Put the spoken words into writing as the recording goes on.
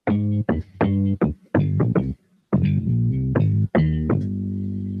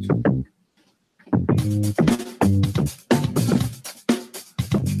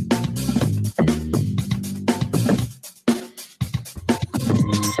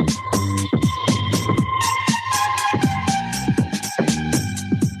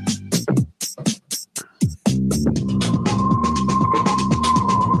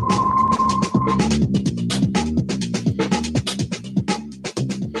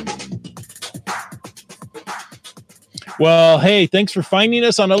Well, hey, thanks for finding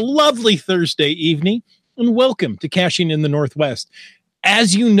us on a lovely Thursday evening, and welcome to Caching in the Northwest.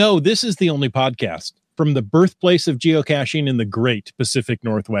 As you know, this is the only podcast from the birthplace of geocaching in the great Pacific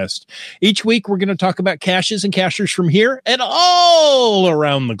Northwest. Each week, we're going to talk about caches and cachers from here and all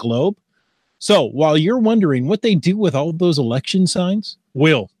around the globe. So while you're wondering what they do with all those election signs,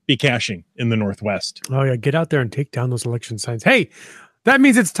 we'll be caching in the Northwest. Oh, yeah. Get out there and take down those election signs. Hey, that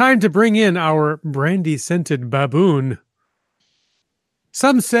means it's time to bring in our brandy-scented baboon.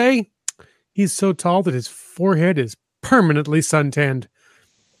 Some say he's so tall that his forehead is permanently suntanned.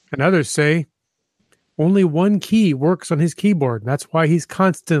 And others say only one key works on his keyboard. That's why he's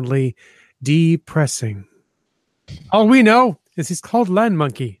constantly depressing. All we know is he's called Land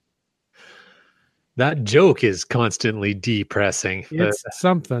Monkey. That joke is constantly depressing. It's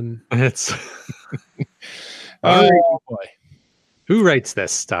something. It's Oh, boy. Who writes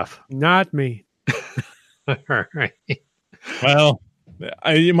this stuff? Not me. All right. Well,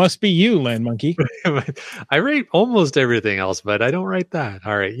 it must be you, Land Monkey. I write almost everything else, but I don't write that.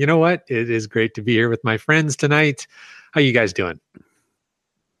 All right. You know what? It is great to be here with my friends tonight. How you guys doing?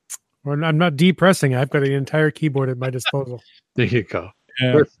 Well, I'm not depressing. I've got an entire keyboard at my disposal. There you go.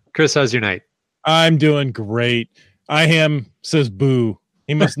 Yeah. Chris, how's your night? I'm doing great. I am, says boo.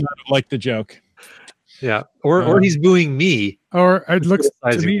 He must not have liked the joke. Yeah. Or he's booing me. Or it looks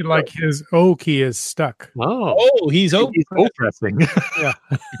to me like his O key is stuck. Oh, he's oppressing. Yeah.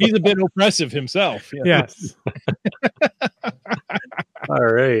 He's a bit oppressive himself. Yeah. Yes. All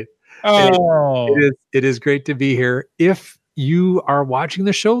right. Oh, It is great to be here. If you are watching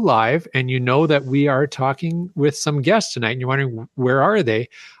the show live and you know that we are talking with some guests tonight and you're wondering where are they,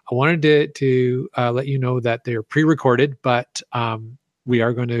 I wanted to let you know that they're pre-recorded, but we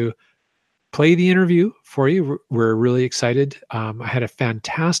are going to play the interview for you. We're really excited. I had a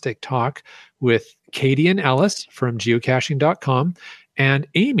fantastic talk with Katie and Ellis from geocaching.com and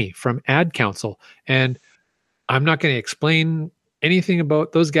Amy from Ad Council. And I'm not going to explain anything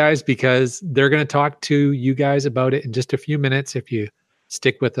about those guys because they're going to talk to you guys about it in just a few minutes if you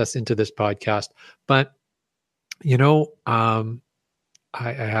stick with us into this podcast. But, you know, I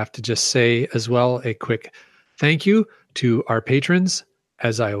have to just say as well a quick thank you to our patrons,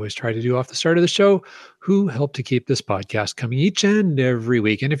 as I always try to do off the start of the show, who help to keep this podcast coming each and every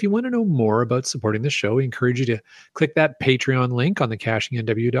week. And if you want to know more about supporting the show, we encourage you to click that Patreon link on the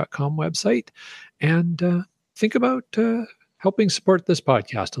cachingnw.com website and think about helping support this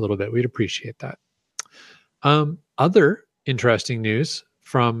podcast a little bit. We'd appreciate that. Other interesting news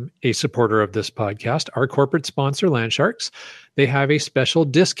from a supporter of this podcast, our corporate sponsor, Landsharks. They have a special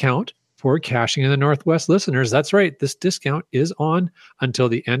discount for Caching in the Northwest listeners. That's right. This discount is on until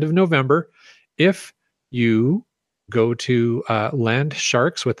the end of November. If you go to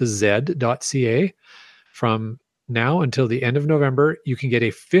landsharks with a Z.ca from now until the end of November, you can get a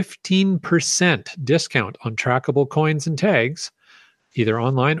 15% discount on trackable coins and tags, either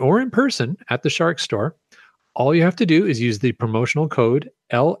online or in person at the Shark store. All you have to do is use the promotional code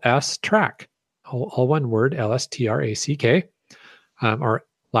LSTRACK, all one word, LSTRACK, or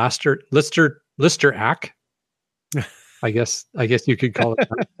Lister Ack. I guess you could call it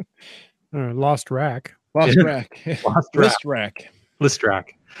that. Lost rack. Lost rack. List rack. List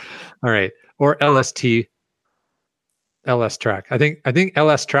rack. All right. Or LS track. I think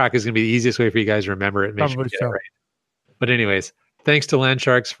LS track is going to be the easiest way for you guys to remember it. Make sure you get it right. But anyways, thanks to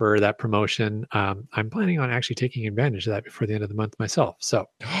Landsharks for that promotion. I'm planning on actually taking advantage of that before the end of the month myself. So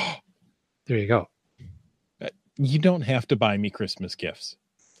there you go. You don't have to buy me Christmas gifts.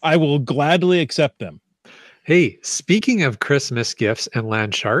 I will gladly accept them. Hey, speaking of Christmas gifts and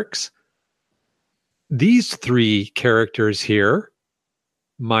Landsharks, these three characters here,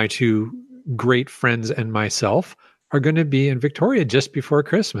 my two great friends and myself, are going to be in Victoria just before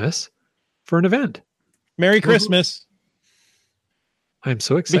Christmas for an event. Merry Christmas. I'm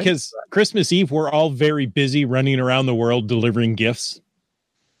so excited. Because Christmas Eve, we're all very busy running around the world delivering gifts.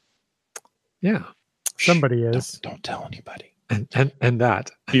 Yeah. Somebody is. Don't tell anybody. And that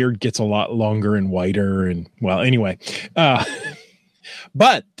beard gets a lot longer and whiter. And well, anyway,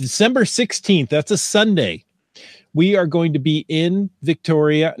 but December 16th, that's a Sunday. We are going to be in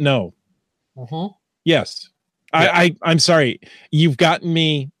Victoria. No. Yes. Yeah. I'm sorry. You've gotten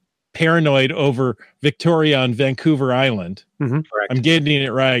me paranoid over Victoria on Vancouver Island. Mm-hmm. I'm getting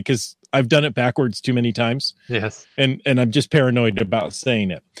it right because I've done it backwards too many times. Yes. And I'm just paranoid about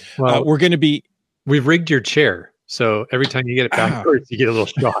saying it. Well, we're going to be. We've rigged your chair. So every time you get it backwards, you get a little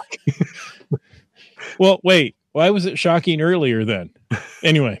shock. Well, wait. Why was it shocking earlier then?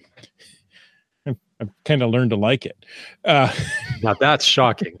 Anyway, I've kind of learned to like it. Now that's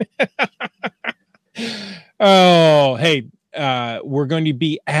shocking. Oh, hey, we're going to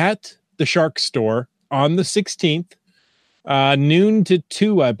be at the Shark Store on the 16th, noon to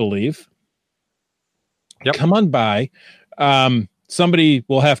 2, I believe. Yep. Come on by. Somebody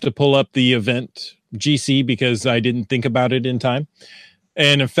will have to pull up the event GC because I didn't think about it in time.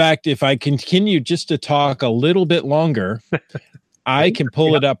 And in fact, if I continue just to talk a little bit longer, I can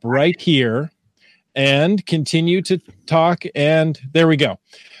pull it up right here and continue to talk. And there we go.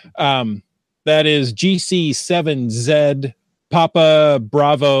 That is GC7Z Papa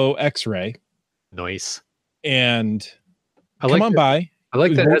Bravo X-ray. Nice. And I come on by. I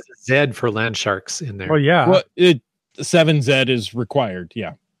like that it has a Z for land sharks in there. Oh, yeah. Well, 7Z is required.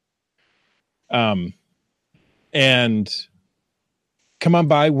 Yeah. And come on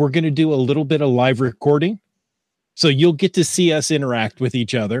by. We're going to do a little bit of live recording. So you'll get to see us interact with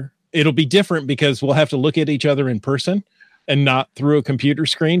each other. It'll be different because we'll have to look at each other in person and not through a computer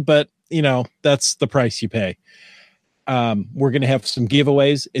screen. But, you know, that's the price you pay. We're going to have some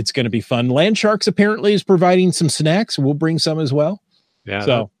giveaways. It's going to be fun. Land Sharks apparently is providing some snacks. We'll bring some as well. Yeah, so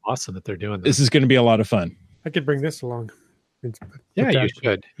that's awesome that they're doing this is going to be a lot of fun. I could bring this along. Yeah, you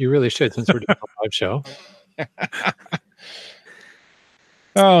should. You really should, since we're doing a live show.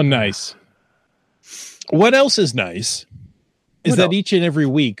 Oh, nice. What else is nice is that each and every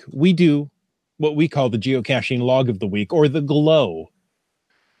week we do what we call the geocaching log of the week, or the glow.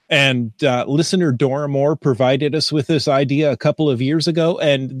 And listener Dora Moore provided us with this idea a couple of years ago.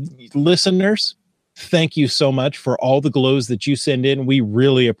 And listeners, thank you so much for all the glows that you send in. We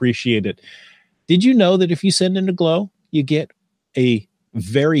really appreciate it. Did you know that if you send in a glow, you get a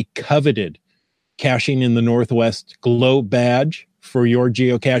very coveted Caching in the Northwest glow badge for your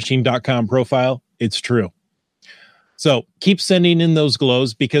geocaching.com profile? It's true. So keep sending in those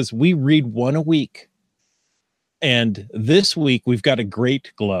glows because we read one a week. And this week we've got a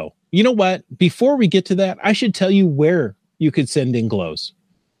great glow. You know what? Before we get to that, I should tell you where you could send in glows.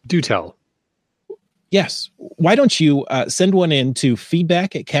 Do tell. Yes. Why don't you send one in to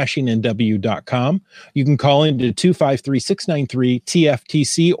feedback@cachingNW.com. You can call into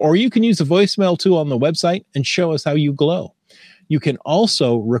 253-693-TFTC, or you can use the voicemail tool on the website and show us how you glow. You can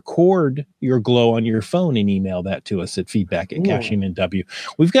also record your glow on your phone and email that to us at feedback@cachingNW.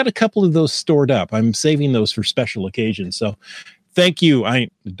 We've got a couple of those stored up. I'm saving those for special occasions. So thank you.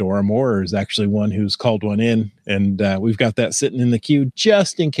 Dora Moore is actually one who's called one in, and we've got that sitting in the queue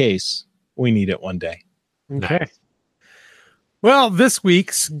just in case we need it one day. Okay. Nice. Well, this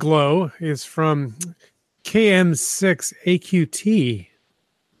week's glow is from KM6AQT.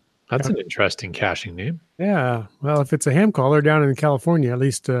 That's an interesting caching name. Yeah. Well, if it's a ham caller down in California, at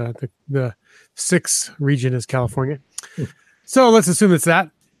least the 6 region is California. So let's assume it's that.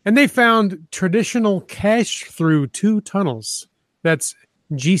 And they found traditional cache through 2 tunnels. That's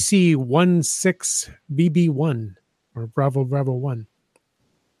GC16BB1 or Bravo 1.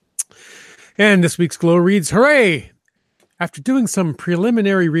 And this week's glow reads, hooray! After doing some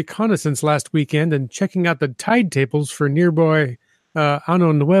preliminary reconnaissance last weekend and checking out the tide tables for nearby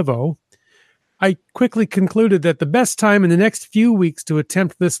Ano Nuevo, I quickly concluded that the best time in the next few weeks to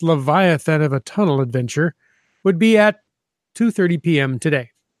attempt this leviathan of a tunnel adventure would be at 2:30 p.m.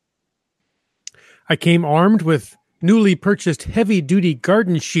 today. I came armed with newly purchased heavy-duty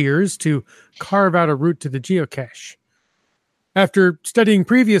garden shears to carve out a route to the geocache. After studying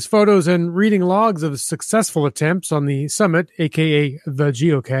previous photos and reading logs of successful attempts on the summit, aka the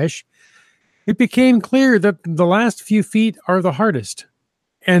geocache, it became clear that the last few feet are the hardest.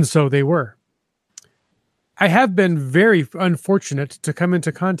 And so they were. I have been very unfortunate to come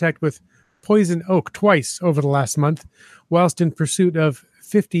into contact with poison oak twice over the last month, whilst in pursuit of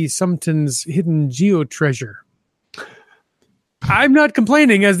 50-something's hidden geotreasure. I'm not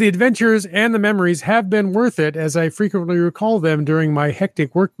complaining, as the adventures and the memories have been worth it, as I frequently recall them during my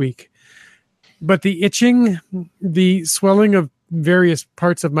hectic work week. But the itching, the swelling of various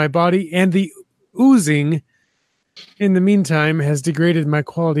parts of my body, and the oozing in the meantime has degraded my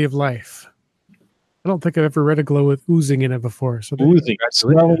quality of life. I don't think I've ever read a glow with oozing in it before. So Oozing,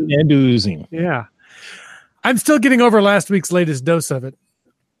 swelling and oozing. Yeah. I'm still getting over last week's latest dose of it.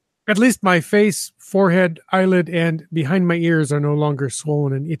 At least my face, forehead, eyelid, and behind my ears are no longer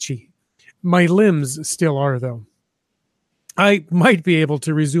swollen and itchy. My limbs still are, though. I might be able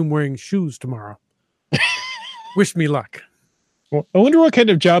to resume wearing shoes tomorrow. Wish me luck. Well, I wonder what kind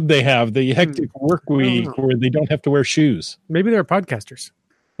of job they have, the hectic work week where they don't have to wear shoes. Maybe they're podcasters.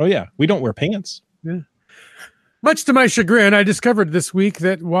 Oh, yeah. We don't wear pants. Yeah. Much to my chagrin, I discovered this week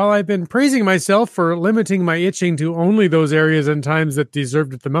that while I've been praising myself for limiting my itching to only those areas and times that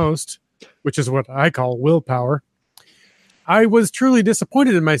deserved it the most, which is what I call willpower, I was truly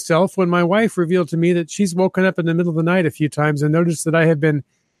disappointed in myself when my wife revealed to me that she's woken up in the middle of the night a few times and noticed that I have been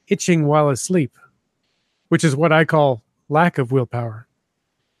itching while asleep, which is what I call lack of willpower.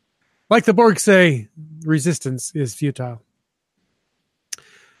 Like the Borg say, resistance is futile.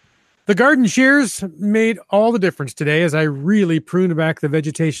 The garden shears made all the difference today as I really pruned back the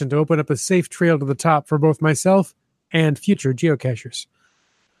vegetation to open up a safe trail to the top for both myself and future geocachers.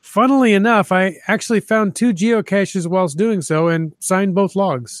 Funnily enough, I actually found 2 geocaches whilst doing so and signed both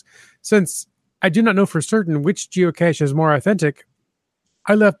logs. Since I do not know for certain which geocache is more authentic,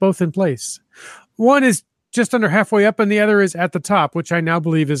 I left both in place. One is just under halfway up and the other is at the top, which I now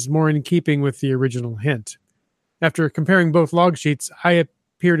believe is more in keeping with the original hint. After comparing both log sheets, I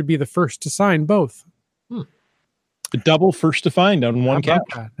appear to be the first to sign both. The double first to find on one cache.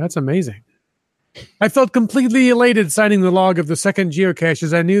 That's amazing. I felt completely elated signing the log of the second geocache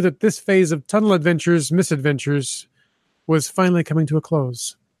as I knew that this phase of tunnel adventures, misadventures was finally coming to a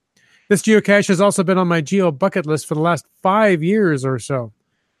close. This geocache has also been on my geo bucket list for the last 5 years or so.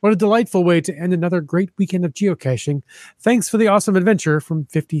 What a delightful way to end another great weekend of geocaching. Thanks for the awesome adventure from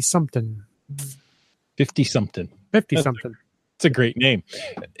 50-something. 50-something. 50-something. It's a great name.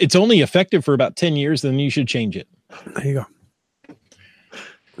 It's only effective for about 10 years, then you should change it. There you go.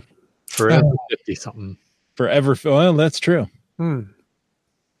 Forever 50-something. Forever. Well, that's true.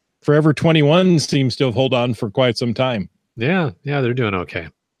 Forever 21 seems to have held on for quite some time. Yeah, they're doing okay.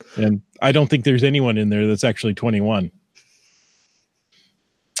 And I don't think there's anyone in there that's actually 21.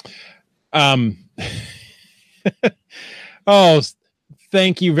 Oh,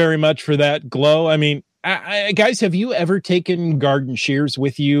 thank you very much for that, Glow. I mean, guys, have you ever taken garden shears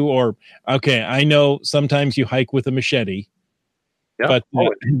with you? Or, okay, I know sometimes you hike with a machete, but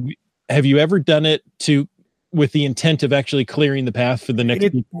have you ever done it with the intent of actually clearing the path for the next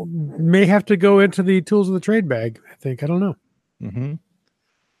people? May have to go into the tools of the trade bag, I think. I don't know. Mm-hmm.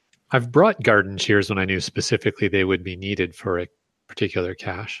 I've brought garden shears when I knew specifically they would be needed for a particular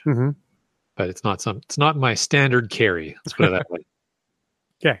cache. Mm-hmm. But it's not my standard carry. Let's put it that way.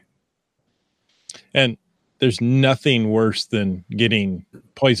 Okay. And there's nothing worse than getting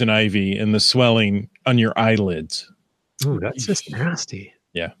poison ivy and the swelling on your eyelids. Ooh, that's just nasty.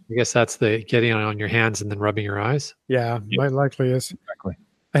 Yeah. I guess that's the getting on your hands and then rubbing your eyes. Yeah, might likely is. Exactly.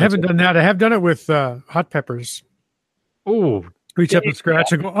 I haven't done that. I have done it with hot peppers. Oh, reach up and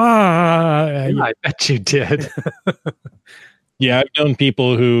scratch and go, I bet you did. Yeah, I've known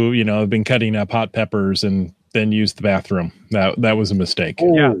people who, have been cutting up hot peppers and then used the bathroom. That was a mistake.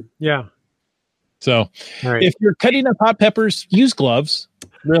 Oh. Yeah. So right. If you're cutting up hot peppers, use gloves.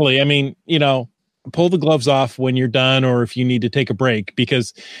 Really. I mean, pull the gloves off when you're done or if you need to take a break,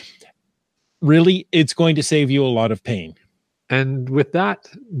 because really it's going to save you a lot of pain. And with that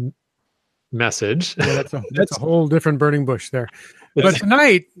message, that's a whole different burning bush there. But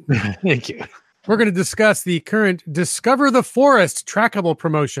tonight, thank you. We're going to discuss the current Discover the Forest Trackable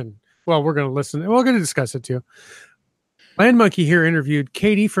promotion. Well, we're going to listen. We're going to discuss it too. Land Monkey here interviewed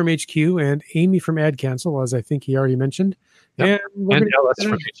Katie from HQ and Amy from Ad Cancel, as I think he already mentioned. Yep. And Ellis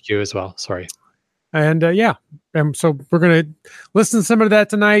from HQ as well. Sorry. And so we're going to listen to some of that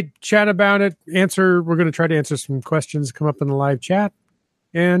tonight, chat about it, we're going to try to answer some questions come up in the live chat,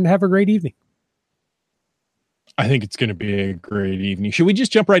 and have a great evening. I think it's going to be a great evening. Should we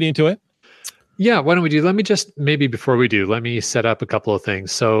just jump right into it? Yeah, why don't we do? Let me just before we do, let me set up a couple of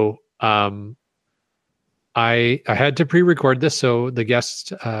things. So I had to pre-record this, so the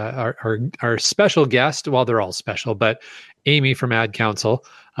guests, our special guest, well, they're all special, but Amy from Ad Council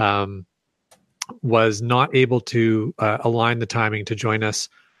was not able to align the timing to join us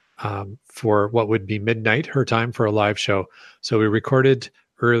for what would be midnight her time for a live show. So we recorded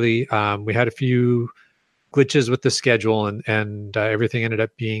early. We had a few glitches with the schedule, and everything ended up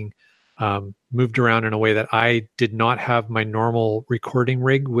being moved around in a way that I did not have my normal recording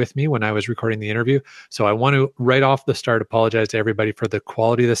rig with me when I was recording the interview. So I want to right off the start apologize to everybody for the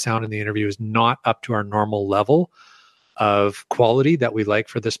quality of the sound in the interview is not up to our normal level of quality that we like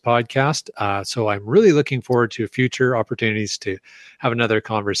for this podcast. So I'm really looking forward to future opportunities to have another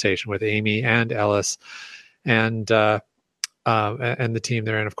conversation with Amy and Ellis and the team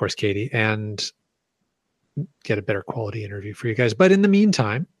there, and of course Katie, and get a better quality interview for you guys. But in the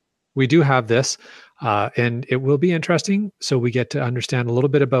meantime, we do have this, and it will be interesting. So we get to understand a little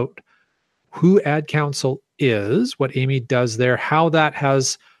bit about who Ad Council is, what Amy does there, how that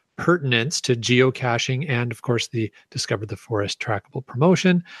has pertinence to geocaching, and of course the Discover the Forest Trackable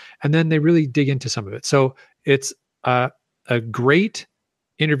promotion. And then they really dig into some of it. So it's a great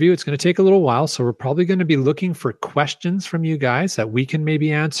interview. It's going to take a little while. So we're probably going to be looking for questions from you guys that we can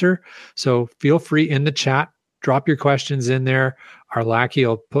maybe answer. So feel free in the chat drop your questions in there. Our lackey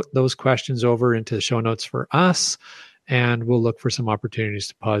will put those questions over into the show notes for us, and we'll look for some opportunities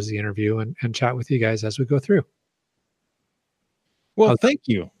to pause the interview and chat with you guys as we go through. Well, thank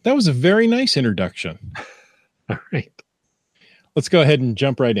you. That was a very nice introduction. All right. Let's go ahead and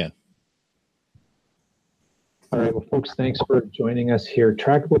jump right in. All right, well, folks, thanks for joining us here.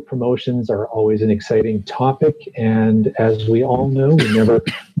 Trackable promotions are always an exciting topic, and as we all know, we never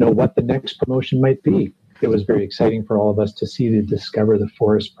know what the next promotion might be. It was very exciting for all of us to see the Discover the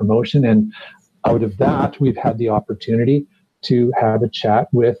Forest promotion, and out of that, we've had the opportunity to have a chat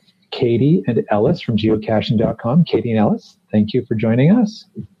with Katie and Ellis from geocaching.com. Katie and Ellis, thank you for joining us.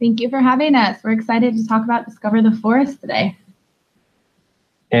 Thank you for having us. We're excited to talk about Discover the Forest today.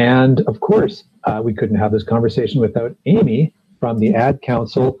 And of course, we couldn't have this conversation without Amy from the Ad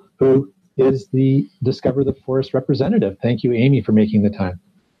Council, who is the Discover the Forest representative. Thank you, Amy, for making the time.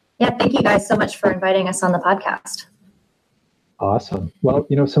 Yeah, thank you guys so much for inviting us on the podcast. Awesome. Well,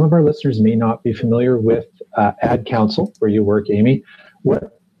 some of our listeners may not be familiar with Ad Council, where you work, Amy.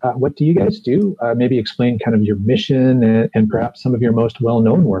 What do you guys do? Maybe explain kind of your mission and perhaps some of your most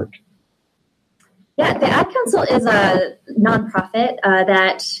well-known work. Yeah, the Ad Council is a nonprofit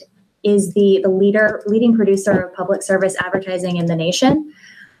that is the leading producer of public service advertising in the nation.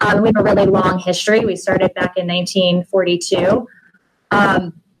 We have a really long history. We started back in 1942,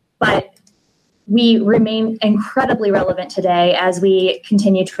 but we remain incredibly relevant today as we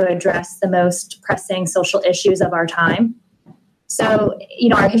continue to address the most pressing social issues of our time. So,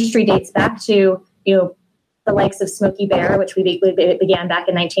 our history dates back to, the likes of Smokey Bear, which we began back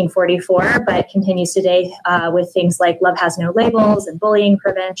in 1944, but continues today with things like Love Has No Labels and bullying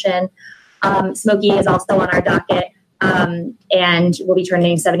prevention. Smokey is also on our docket, and we'll be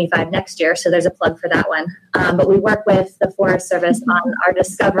turning 75 next year, so there's a plug for that one. But we work with the Forest Service on our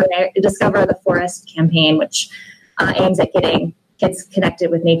Discover the Forest campaign, which aims at getting kids connected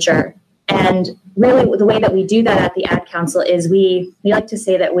with nature. And really, the way that we do that at the Ad Council is we like to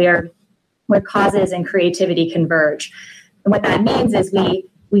say that where causes and creativity converge. And what that means is we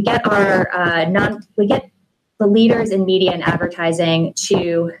get the leaders in media and advertising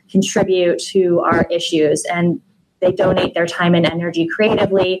to contribute to our issues, and they donate their time and energy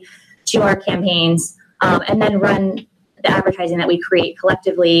creatively to our campaigns, and then run the advertising that we create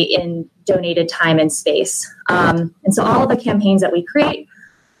collectively in donated time and space. And so all of the campaigns that we create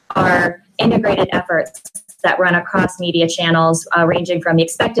are integrated efforts that run across media channels, ranging from the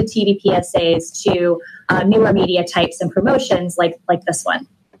expected TV PSAs to newer media types and promotions like this one.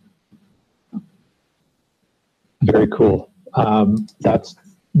 Very cool. That's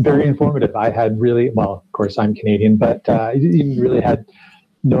very informative. I had of course I'm Canadian, but I really had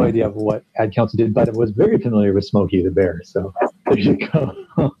no idea of what Ad Council did, but I was very familiar with Smokey the Bear. So there you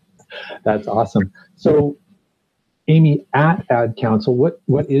go. That's awesome. So Amy, at Ad Council,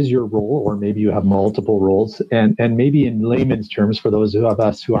 what is your role, or maybe you have multiple roles, and maybe in layman's terms for those of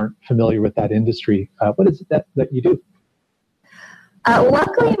us who aren't familiar with that industry, what is it that you do?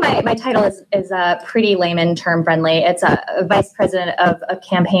 Luckily, my title is pretty layman term friendly. It's a vice president of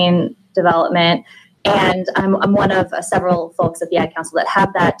campaign development, and I'm one of several folks at the Ad Council that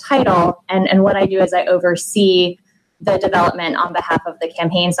have that title. And what I do is I oversee the development on behalf of the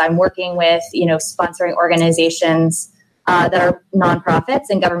campaign. So I'm working with, sponsoring organizations that are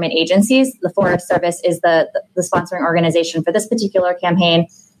nonprofits and government agencies. The Forest Service is the sponsoring organization for this particular campaign,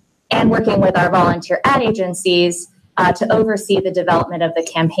 and working with our volunteer ad agencies to oversee the development of the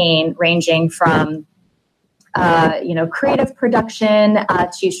campaign, ranging from, creative production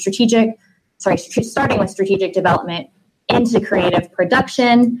to starting with strategic development into creative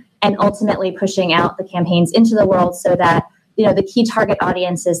production, and ultimately pushing out the campaigns into the world so that, the key target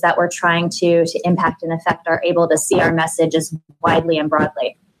audiences that we're trying to impact and affect are able to see our messages widely and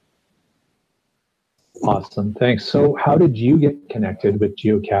broadly. Awesome. Thanks. So how did you get connected with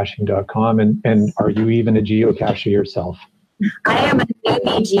geocaching.com, and are you even a geocacher yourself? I am a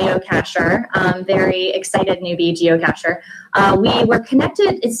newbie geocacher, very excited newbie geocacher. We were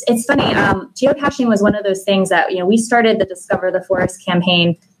connected. It's funny. Geocaching was one of those things that, we started the Discover the Forest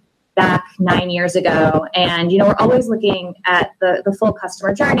campaign back 9 years ago. And, we're always looking at the full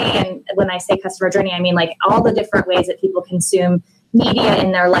customer journey. And when I say customer journey, I mean like all the different ways that people consume media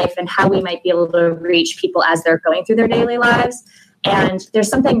in their life and how we might be able to reach people as they're going through their daily lives. And there's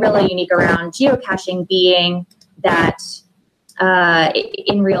something really unique around geocaching being that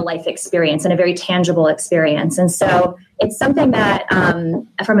in real life experience and a very tangible experience. And so it's something that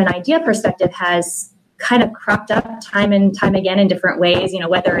from an idea perspective has kind of cropped up time and time again in different ways,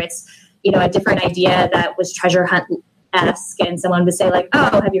 whether it's, a different idea that was treasure hunt-esque and someone would say like,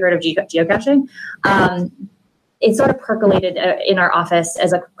 oh, have you heard of geocaching? it sort of percolated in our office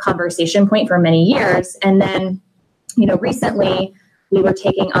as a conversation point for many years. And then, recently we were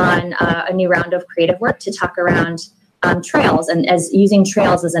taking on a new round of creative work to talk around trails and as using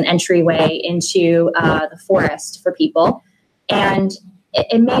trails as an entryway into the forest for people. And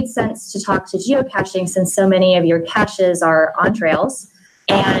it made sense to talk to geocaching since so many of your caches are on trails.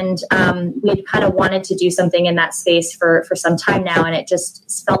 And we kind of wanted to do something in that space for some time now, and it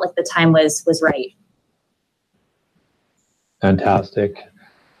just felt like the time was right. Fantastic.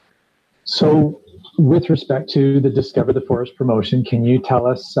 So with respect to the Discover the Forest promotion, can you tell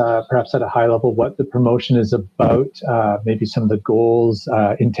us, perhaps at a high level, what the promotion is about, maybe some of the goals,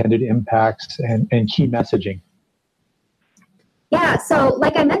 intended impacts, and key messaging? Yeah, so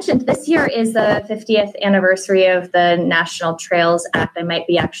like I mentioned, this year is the 50th anniversary of the National Trails Act. I might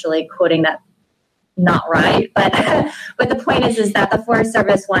be actually quoting that not right, but the point is that the Forest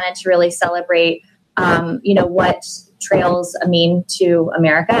Service wanted to really celebrate, what trails mean to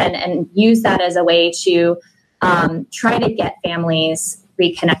America and use that as a way to try to get families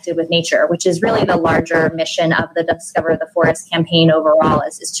reconnected with nature, which is really the larger mission of the Discover the Forest campaign overall,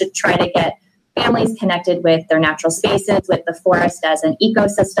 is to try to get families connected with their natural spaces, with the forest as an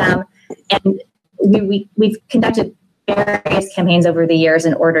ecosystem. And we've conducted various campaigns over the years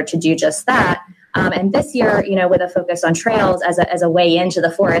in order to do just that. And this year, with a focus on trails as a way into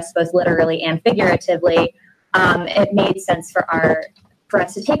the forest, both literally and figuratively, it made sense for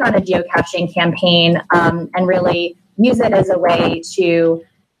us to take on a geocaching campaign and really use it as a way to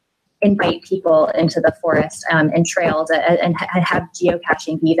invite people into the forest and trails and have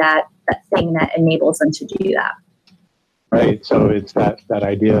geocaching be that thing that enables them to do that. Right. So it's that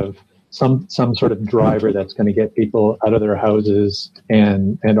idea of some sort of driver that's going to get people out of their houses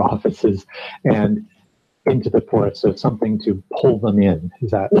and offices and into the forest. So it's something to pull them in.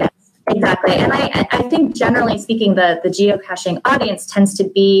 Is that? Yes, exactly. And I think generally speaking, the geocaching audience tends to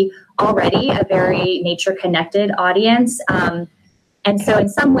be already a very nature connected audience. And so in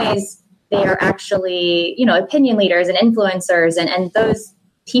some ways, they are actually, opinion leaders and influencers and those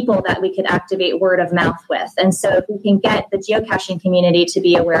people that we could activate word of mouth with. And so if we can get the geocaching community to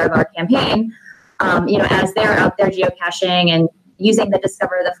be aware of our campaign, as they're out there geocaching and using the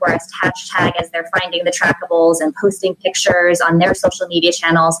Discover the Forest hashtag as they're finding the trackables and posting pictures on their social media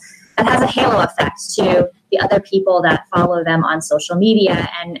channels, that has a halo effect to the other people that follow them on social media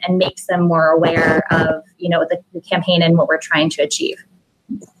and makes them more aware of, the campaign and what we're trying to achieve.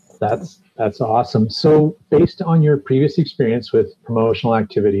 That's awesome. So based on your previous experience with promotional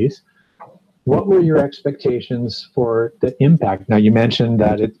activities, what were your expectations for the impact? Now, you mentioned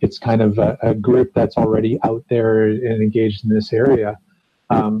that it's kind of a group that's already out there and engaged in this area.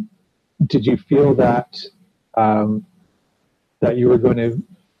 Did you feel that that you were going to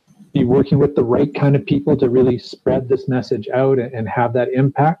be working with the right kind of people to really spread this message out and have that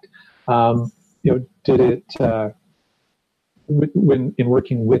impact? Did it... when in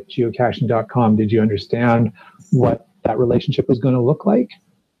working with geocaching.com, did you understand what that relationship was going to look like?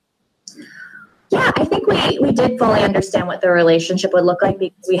 Yeah, I think we did fully understand what the relationship would look like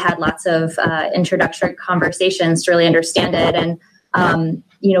because we had lots of introductory conversations to really understand it and,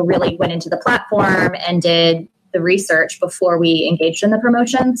 really went into the platform and did the research before we engaged in the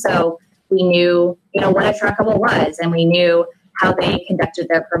promotion. So we knew, what a Trackable was, and we knew how they conducted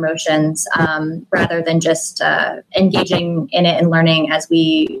their promotions rather than just engaging in it and learning as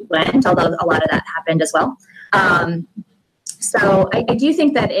we went, although a lot of that happened as well. So I do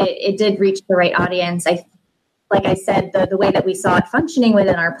think that it did reach the right audience. Like I said, the way that we saw it functioning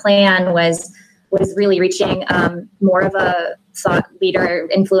within our plan was really reaching more of a thought leader,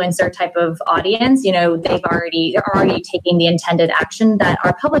 influencer type of audience. They're already taking the intended action that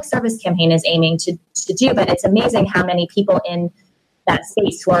our public service campaign is aiming to do. But it's amazing how many people in that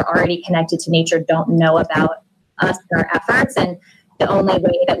space who are already connected to nature don't know about us and our efforts. And the only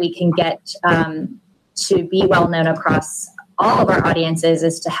way that we can get to be well known across all of our audiences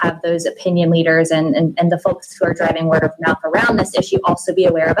is to have those opinion leaders and the folks who are driving word of mouth around this issue also be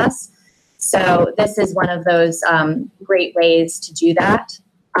aware of us. So this is one of those great ways to do that.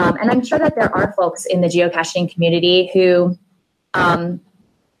 And I'm sure that there are folks in the geocaching community who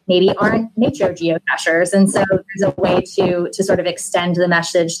maybe aren't nature geocachers. And so there's a way to sort of extend the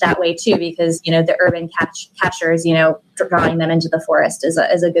message that way too, because, the urban cachers, drawing them into the forest is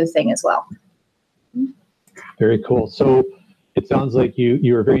a good thing as well. Very cool. So it sounds like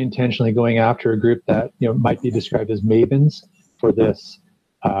you were very intentionally going after a group that, might be described as mavens for this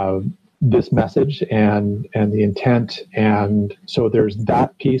this message and the intent. And so there's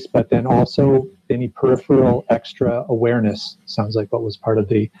that piece, but then also any peripheral extra awareness sounds like what was part of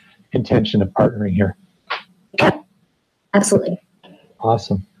the intention of partnering here. Yeah, absolutely.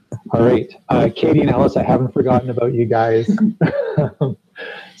 Awesome. All right. Katie and Alice, I haven't forgotten about you guys.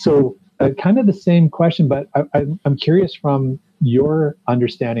 So kind of the same question, but I'm curious from your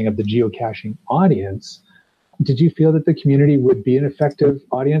understanding of the geocaching audience, did you feel that the community would be an effective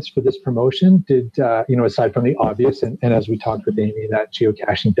audience for this promotion? Did, aside from the obvious, and as we talked with Amy, that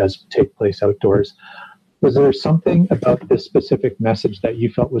geocaching does take place outdoors, was there something about this specific message that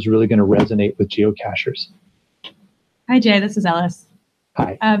you felt was really going to resonate with geocachers? Hi, Jay. This is Alice.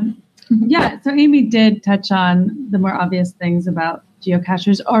 Hi. So Amy did touch on the more obvious things about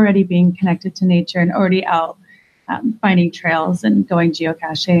geocachers already being connected to nature and already out finding trails and going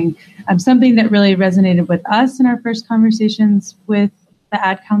geocaching. Something that really resonated with us in our first conversations with the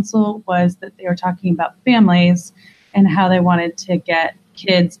Ad Council was that they were talking about families and how they wanted to get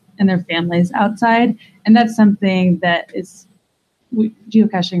kids and their families outside. And that's something that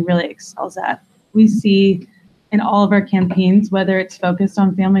geocaching really excels at. We see in all of our campaigns, whether it's focused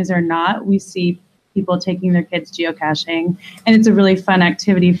on families or not, we see people taking their kids geocaching. And it's a really fun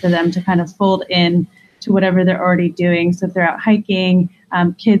activity for them to kind of fold in to whatever they're already doing. So if they're out hiking,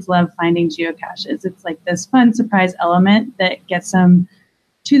 kids love finding geocaches. It's like this fun surprise element that gets them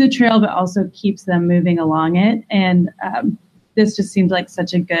to the trail, but also keeps them moving along it. And this just seemed like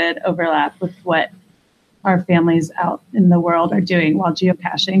such a good overlap with what our families out in the world are doing while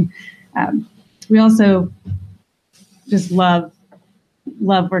geocaching. We also just love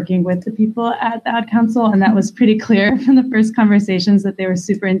working with the people at the Ad Council, and that was pretty clear from the first conversations that they were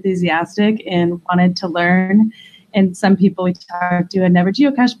super enthusiastic and wanted to learn. And some people we talked to had never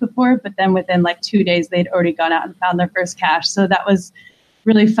geocached before, but then within like 2 days, they'd already gone out and found their first cache. So that was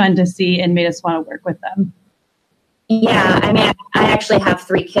really fun to see and made us want to work with them. Yeah, I mean, I actually have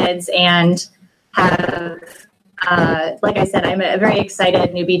 3 kids and have, like I said, I'm a very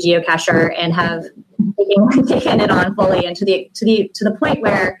excited newbie geocacher and have taken it on fully, and to the point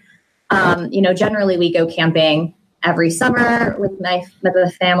where, generally we go camping every summer with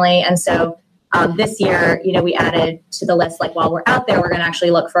the family, and so this year, we added to the list, like while we're out there, we're going to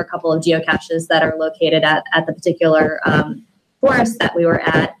actually look for a couple of geocaches that are located at the particular forest that we were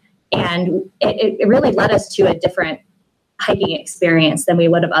at, and it really led us to a different hiking experience than we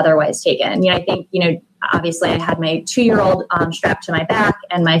would have otherwise taken. I think, obviously I had my 2-year-old strapped to my back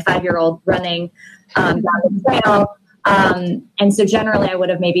and my 5-year-old running down the trail. And so generally I would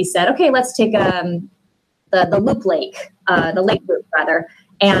have maybe said, okay, let's take the loop lake, the lake loop rather.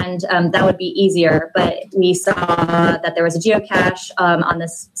 And that would be easier. But we saw that there was a geocache on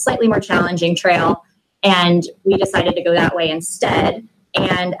this slightly more challenging trail. And we decided to go that way instead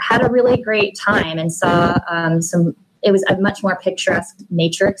and had a really great time and saw it was a much more picturesque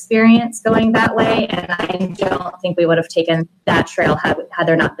nature experience going that way. And I don't think we would have taken that trail had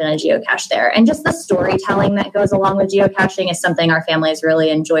there not been a geocache there. And just the storytelling that goes along with geocaching is something our families really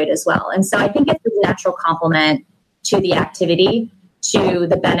enjoyed as well. And so I think it's a natural complement to the activity, to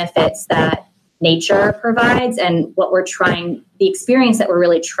the benefits that nature provides and the experience that we're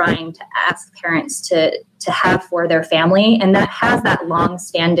really trying to ask parents to have for their family. And that has that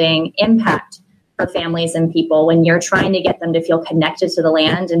long-standing impact for families and people when you're trying to get them to feel connected to the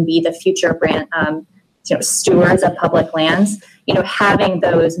land and be the future stewards of public lands. Having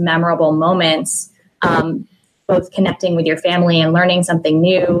those memorable moments, both connecting with your family and learning something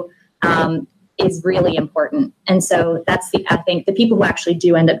new, is really important. And so I think the people who actually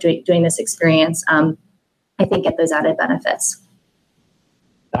do end up doing this experience, I think get those added benefits.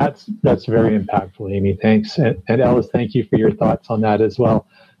 That's very impactful, Amy. Thanks. And Alice, thank you for your thoughts on that as well.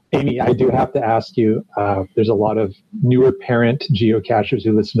 Amy, I do have to ask you, there's a lot of newer parent geocachers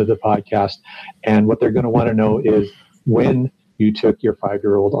who listen to the podcast, and what they're going to want to know is when you took your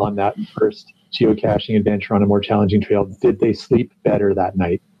 5-year-old on that first geocaching adventure on a more challenging trail, did they sleep better that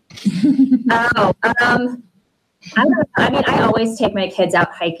night? I don't know. I mean, I always take my kids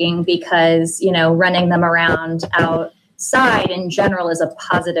out hiking because, running them around outside in general is a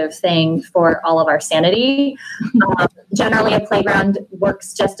positive thing for all of our sanity. Generally, a playground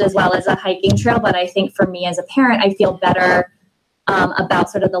works just as well as a hiking trail, but I think for me as a parent, I feel better about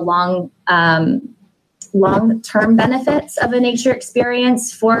sort of the long-term benefits of a nature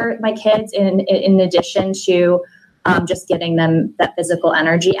experience for my kids in addition to just getting them that physical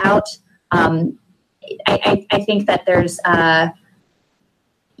energy out. I think that there's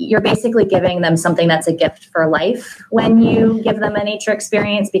you're basically giving them something that's a gift for life when you give them a nature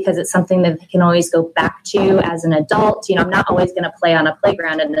experience, because it's something that they can always go back to as an adult. You know, I'm not always going to play on a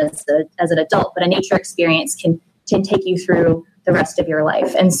playground as an adult, but a nature experience can take you through the rest of your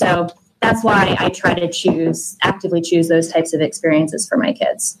life. And so that's why I try to actively choose those types of experiences for my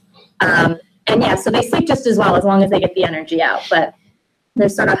kids. And yeah, so they sleep just as well as long as they get the energy out. But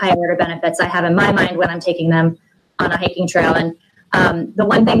there's sort of higher order benefits I have in my mind when I'm taking them on a hiking trail. And the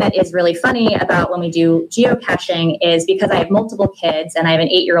one thing that is really funny about when we do geocaching is because I have multiple kids and I have an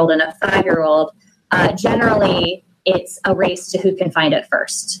 8-year-old and a 5-year-old, generally it's a race to who can find it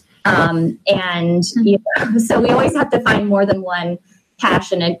first. So we always have to find more than one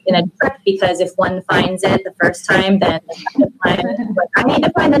cache in a trip, because if one finds it the first time, then the second time, I need to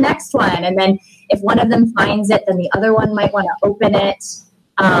find the next one. And then if one of them finds it, then the other one might want to open it.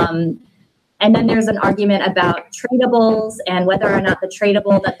 And then there's an argument about tradables and whether or not the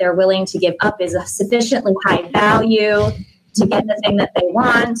tradable that they're willing to give up is a sufficiently high value to get the thing that they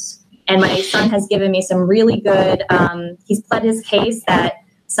want. And my son has given me some really good, he's pled his case that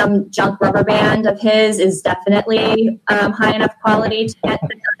some junk rubber band of his is definitely high enough quality to get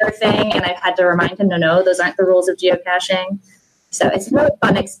the other thing. And I've had to remind him, no, those aren't the rules of geocaching. So it's a really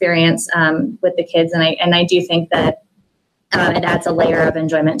fun experience with the kids. And I do think that it adds a layer of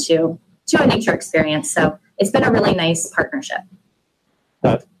enjoyment to a nature experience. So it's been a really nice partnership.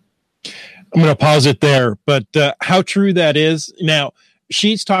 I'm going to pause it there, but how true that is. Now,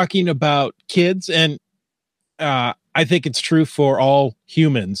 she's talking about kids, and I think it's true for all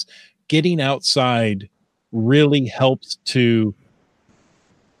humans. Getting outside really helps to,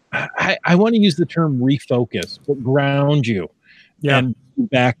 I want to use the term refocus, but ground you. Yeah. And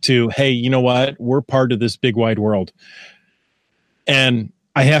back to, hey, you know what? We're part of this big wide world. And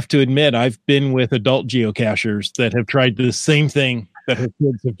I have to admit, I've been with adult geocachers that have tried the same thing that her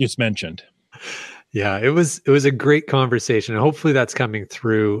kids have just mentioned. Yeah, it was a great conversation. And hopefully that's coming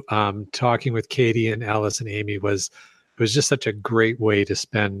through. Talking with Katie and Alice and Amy was just such a great way to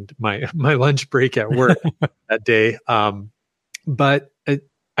spend my lunch break at work that day. But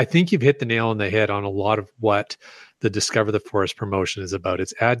I think you've hit the nail on the head on a lot of what the Discover the Forest promotion is about.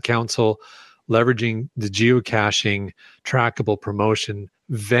 It's Ad Council leveraging the geocaching trackable promotion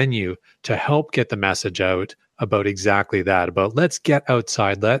venue to help get the message out about exactly that, about let's get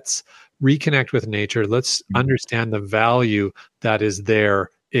outside, let's reconnect with nature. Let's understand the value that is there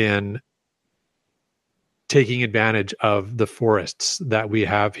in taking advantage of the forests that we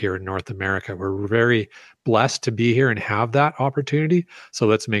have here in North America. We're very blessed to be here and have that opportunity. So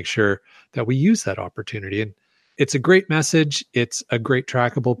let's make sure that we use that opportunity. And it's a great message. It's a great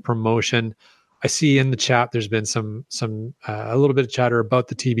trackable promotion. I see in the chat there's been a little bit of chatter about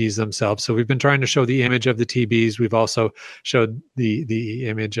the TBs themselves. So we've been trying to show the image of the TBs. We've also showed the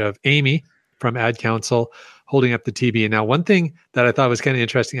image of Amy from Ad Council holding up the TB. And now one thing that I thought was kind of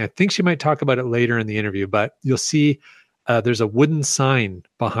interesting, I think she might talk about it later in the interview, but you'll see there's a wooden sign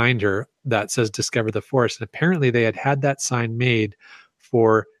behind her that says Discover the Forest. And apparently they had that sign made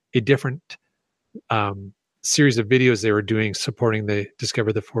for a different series of videos they were doing supporting the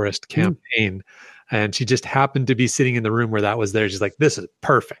Discover the Forest campaign. And she just happened to be sitting in the room where that was there. She's like, this is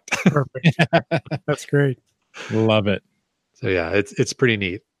perfect. Perfect. That's great. Love it. So yeah, it's pretty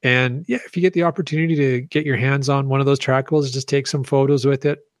neat. And yeah, if you get the opportunity to get your hands on one of those trackables, just take some photos with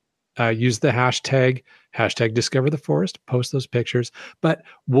it. Use the hashtag Discover the Forest, post those pictures. But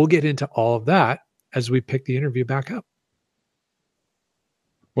we'll get into all of that as we pick the interview back up.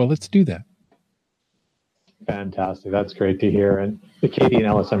 Well, let's do that. Fantastic. That's great to hear. And Katie and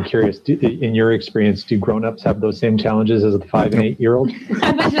Alice, I'm curious, in your experience, do grown-ups have those same challenges as the 5 and 8-year-old?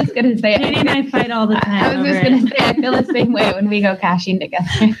 I was just going to say, Katie and I fight all the time. I was just going to say, I feel the same way when we go caching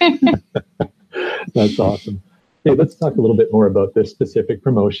together. That's awesome. Okay, let's talk a little bit more about this specific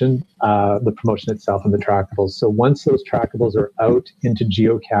promotion, the promotion itself and the trackables. So once those trackables are out into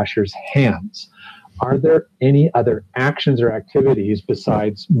geocachers' hands, are there any other actions or activities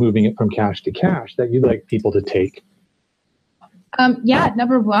besides moving it from cache to cache that you'd like people to take?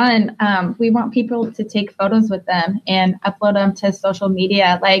 Number one, we want people to take photos with them and upload them to social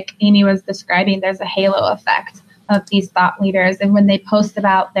media. Like Amy was describing, there's a halo effect of these thought leaders. And when they post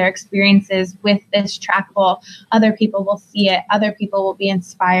about their experiences with this trackable, other people will see it. Other people will be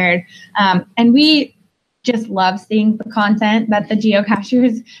inspired. And we just love seeing the content that the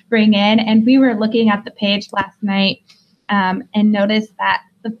geocachers bring in. And we were looking at the page last night and noticed that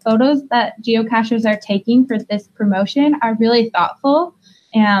the photos that geocachers are taking for this promotion are really thoughtful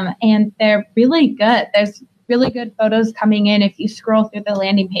and they're really good. There's really good photos coming in. If you scroll through the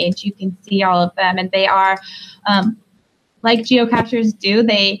landing page, you can see all of them. And they are, like geocachers do,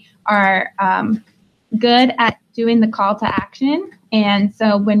 they are good at doing the call to action. And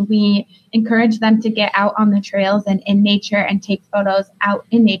so when we encourage them to get out on the trails and in nature and take photos out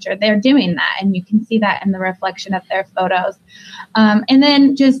in nature, they're doing that. And you can see that in the reflection of their photos. And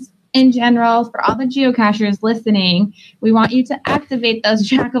then just in general, for all the geocachers listening, we want you to activate those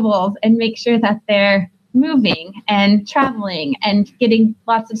trackables and make sure that they're moving and traveling and getting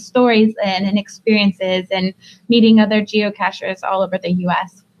lots of stories in and experiences and meeting other geocachers all over the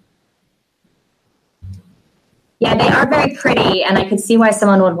U.S. Yeah, they are very pretty, and I could see why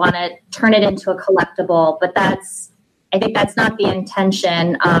someone would want to turn it into a collectible, but I think that's not the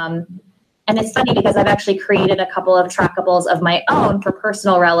intention. And it's funny because I've actually created a couple of trackables of my own for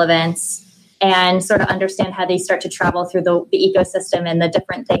personal relevance and sort of understand how they start to travel through the ecosystem and the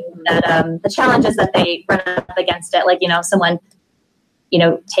different things that, the challenges that they run up against it. Like, someone,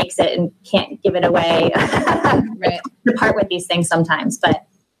 takes it and can't give it away. Right. To part with these things sometimes, but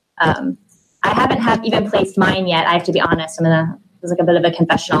I haven't even placed mine yet. I have to be honest. It's like a bit of a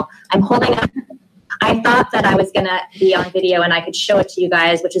confessional. I'm holding up. I thought that I was going to be on video and I could show it to you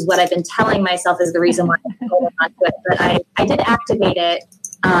guys, which is what I've been telling myself is the reason why I'm holding on to it. But I did activate it,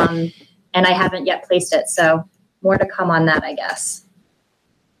 and I haven't yet placed it. So more to come on that, I guess.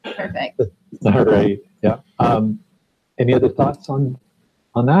 Perfect. All right. Yeah. Any other thoughts on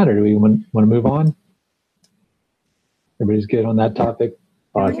that, or do we want to move on? Everybody's good on that topic?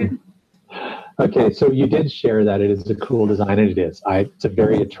 Awesome. Okay, so you did share that it is a cool design, and it is. It's a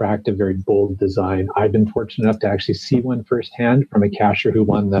very attractive, very bold design. I've been fortunate enough to actually see one firsthand from a cacher who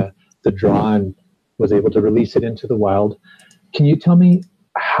won the draw and was able to release it into the wild. Can you tell me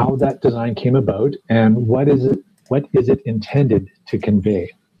how that design came about, and what is it intended to convey?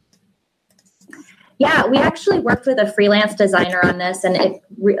 Yeah, we actually worked with a freelance designer on this, and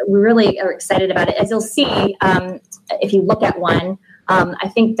we really are excited about it. As you'll see, if you look at one, I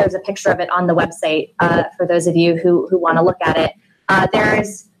think there's a picture of it on the website for those of you who want to look at it.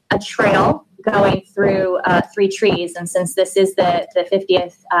 There's a trail going through 3 trees, and since this is the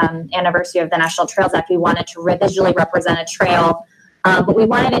 50th anniversary of the National Trails Act, we wanted to visually represent a trail, but we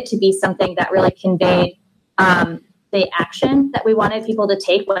wanted it to be something that really conveyed the action that we wanted people to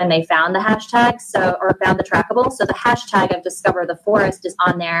take when they found the hashtag, or found the trackable. So the hashtag of Discover the Forest is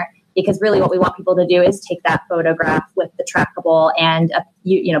on there because really what we want people to do is take that photograph with the trackable and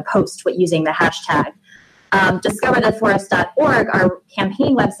post using the hashtag. DiscoverTheForest.org, our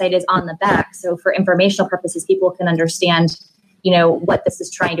campaign website, is on the back. So for informational purposes, people can understand, what this is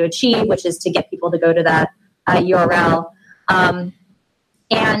trying to achieve, which is to get people to go to that URL.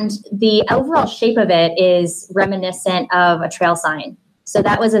 And the overall shape of it is reminiscent of a trail sign. So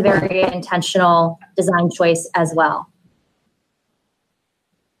that was a very intentional design choice as well.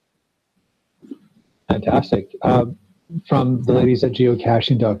 Fantastic. From the ladies at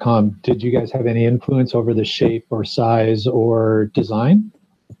geocaching.com, did you guys have any influence over the shape or size or design?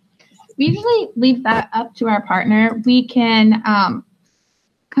 We usually leave that up to our partner. We can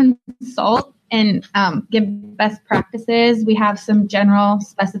consult and give best practices. We have some general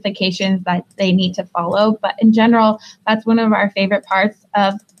specifications that they need to follow, but in general, that's one of our favorite parts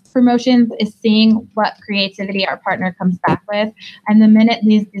of promotions is seeing what creativity our partner comes back with. And the minute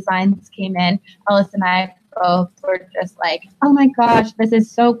these designs came in, Ellis and I both were just like, oh my gosh, this is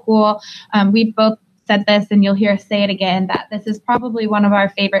so cool. We both said this, and you'll hear us say it again, that this is probably one of our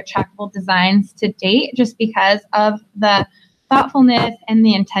favorite trackable designs to date, just because of the thoughtfulness and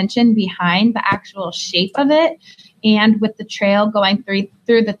the intention behind the actual shape of it. And with the trail going through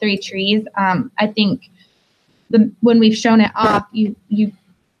the 3 trees, I think when we've shown it off,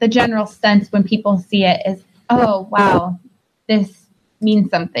 the general sense when people see it is, oh, wow, this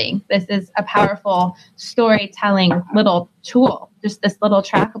means something. This is a powerful storytelling little tool. Just this little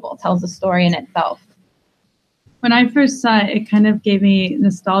trackable tells a story in itself. When I first saw it, it kind of gave me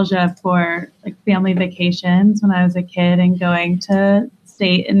nostalgia for like family vacations when I was a kid and going to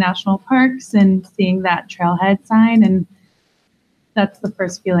state and national parks and seeing that trailhead sign. And that's the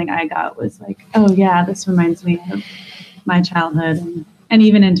first feeling I got was like, oh yeah, this reminds me of my childhood and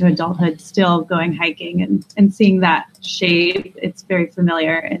even into adulthood, still going hiking and seeing that shape. It's very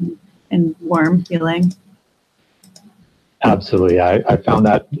familiar and warm feeling. Absolutely. I found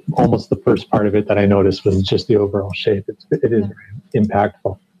that almost the first part of it that I noticed was just the overall shape. It is very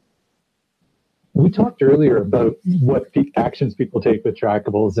impactful. We talked earlier about what actions people take with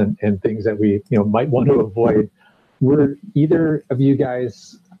trackables and things that we might want to avoid. Were either of you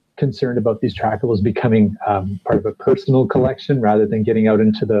guys concerned about these trackables becoming part of a personal collection rather than getting out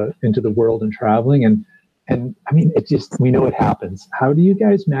into the world and traveling? And I mean, it's just, we know it happens. How do you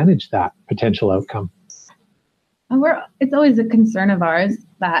guys manage that potential outcome? It's always a concern of ours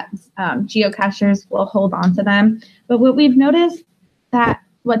that geocachers will hold on to them. But what we've noticed that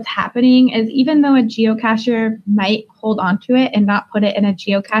what's happening is even though a geocacher might hold on to it and not put it in a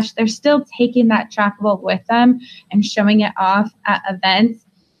geocache, they're still taking that trackable with them and showing it off at events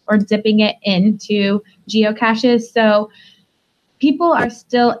or dipping it into geocaches. So people are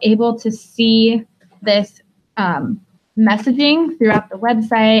still able to see this messaging throughout the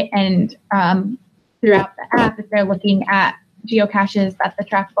website and throughout the app if they're looking at geocaches that the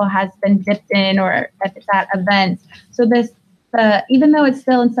Trackable has been dipped in, or if it's at events. So even though it's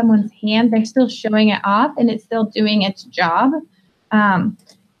still in someone's hand, they're still showing it off and it's still doing its job.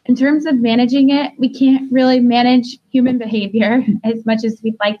 In terms of managing it, we can't really manage human behavior as much as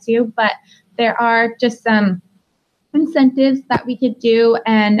we'd like to, but there are just some incentives that we could do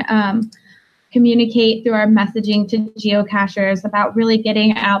and communicate through our messaging to geocachers about really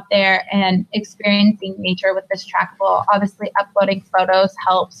getting out there and experiencing nature with this Trackable. Obviously, uploading photos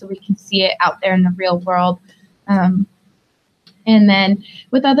helps so we can see it out there in the real world. And then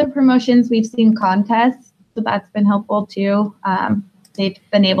with other promotions, we've seen contests, so that's been helpful too. They've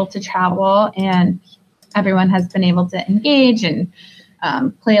been able to travel and everyone has been able to engage and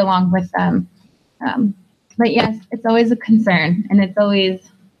play along with them. But yes, it's always a concern and it's always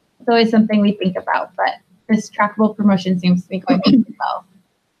something we think about, but this Trackable promotion seems to be going pretty well.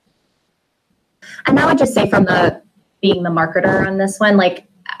 And I would just say from being the marketer on this one, like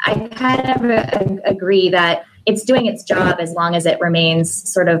I kind of agree that it's doing its job as long as it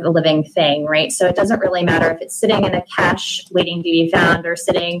remains sort of a living thing, right? So it doesn't really matter if it's sitting in a cache waiting to be found or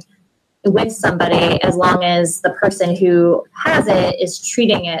sitting with somebody, as long as the person who has it is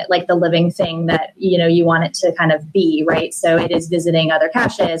treating it like the living thing that, you want it to kind of be, right? So it is visiting other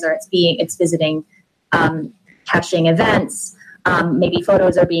caches, or it's visiting caching events. Maybe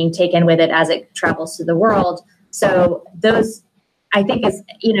photos are being taken with it as it travels through the world. So those, I think, is,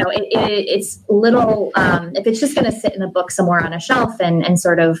 it's little, if it's just going to sit in a book somewhere on a shelf and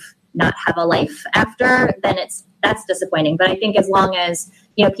sort of not have a life after, then that's disappointing. But I think as long as,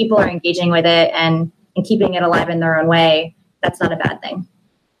 people are engaging with it and keeping it alive in their own way, that's not a bad thing.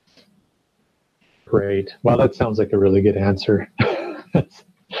 Great. Well, that sounds like a really good answer. And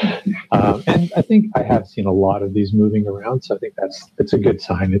I think I have seen a lot of these moving around, so I think that's a good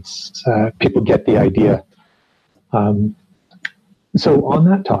sign. It's people get the idea. So on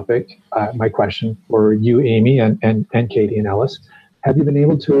that topic, my question for you, Amy, and Katie and Ellis, have you been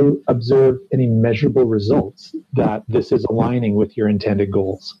able to observe any measurable results that this is aligning with your intended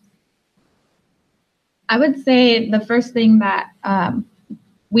goals? I would say the first thing that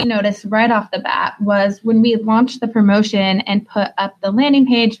we noticed right off the bat was when we launched the promotion and put up the landing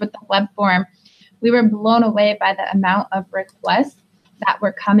page with the web form, we were blown away by the amount of requests that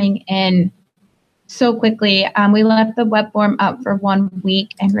were coming in so quickly. We left the web form up for 1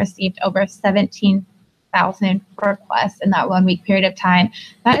 week and received over 17,000 requests in that 1 week period of time.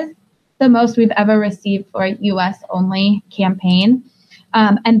 That is the most we've ever received for a US only campaign.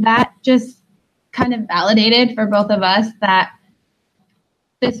 And that just kind of validated for both of us that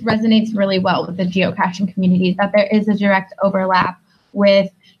this resonates really well with the geocaching community, that there is a direct overlap with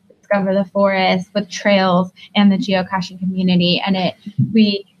Discover the Forest, with trails and the geocaching community. And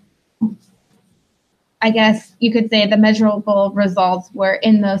I guess you could say the measurable results were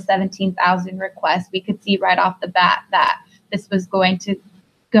in those 17,000 requests. We could see right off the bat that this was going to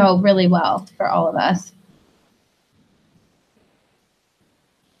go really well for all of us.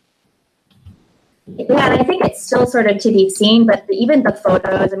 Yeah, and I think it's still sort of to be seen, but even the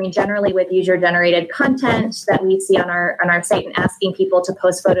photos, I mean, generally with user-generated content that we see on our site and asking people to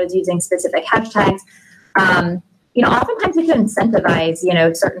post photos using specific hashtags, oftentimes we can incentivize,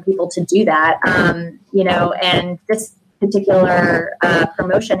 certain people to do that, and this particular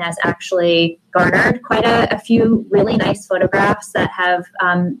promotion has actually garnered quite a few really nice photographs that have,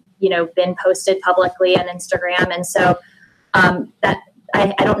 been posted publicly on Instagram. And so that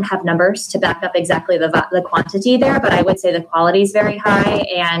I don't have numbers to back up exactly the quantity there, but I would say the quality is very high,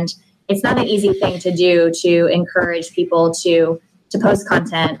 and it's not an easy thing to do to encourage people to post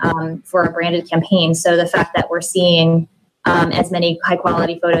content for a branded campaign. So the fact that we're seeing as many high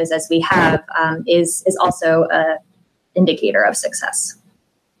quality photos as we have is also an indicator of success.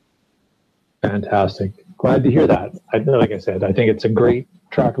 Fantastic. Glad to hear that. Like I said, I think it's a great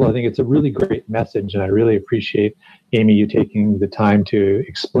Trackable. I think it's a really great message, and I really appreciate, Amy, you taking the time to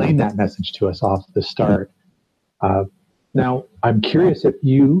explain that message to us off the start. Now, I'm curious if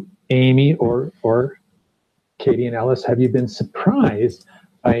you, Amy, or Katie and Ellis, have you been surprised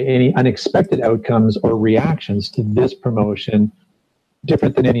by any unexpected outcomes or reactions to this promotion,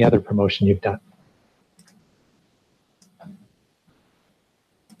 different than any other promotion you've done?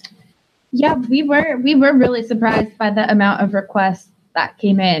 Yeah, we were really surprised by the amount of requests that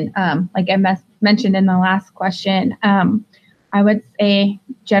came in. Like I mentioned in the last question, I would say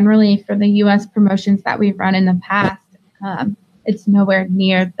generally for the U.S. promotions that we've run in the past, it's nowhere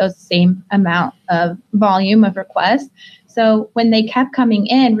near those same amount of volume of requests. So when they kept coming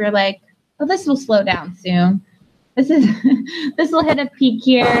in, we were like, well, this will slow down soon. This will hit a peak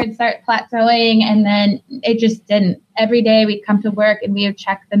here and start plateauing. And then it just didn't. Every day we'd come to work and we would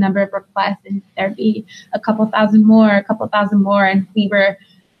check the number of requests, and there'd be a couple thousand more. And we were,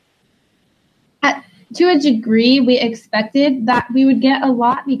 to a degree, we expected that we would get a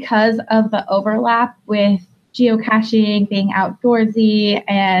lot because of the overlap with geocaching, being outdoorsy,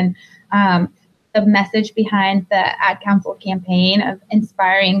 and the message behind the Ad Council campaign of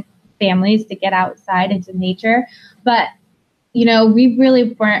inspiring families to get outside into nature. But,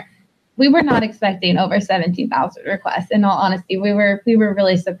 we were not expecting over 17,000 requests. In all honesty, we were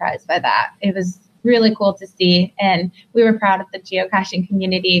really surprised by that. It was really cool to see. And we were proud of the geocaching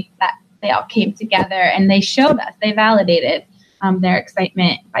community that they all came together and they showed us, they validated their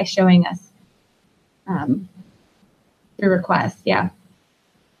excitement by showing us the requests. Yeah.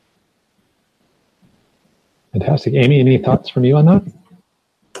 Fantastic. Amy, any thoughts from you on that?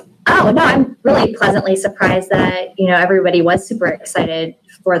 Oh, no, I'm really pleasantly surprised that, everybody was super excited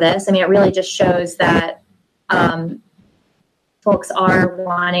for this. I mean, it really just shows that folks are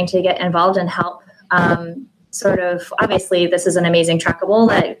wanting to get involved and help. Obviously, this is an amazing trackable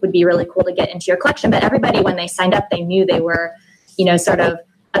that would be really cool to get into your collection. But everybody, when they signed up, they knew they were, sort of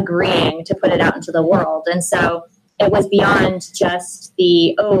agreeing to put it out into the world. And so it was beyond just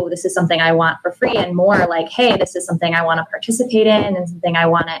this is something I want for free, and more like, hey, this is something I want to participate in and something I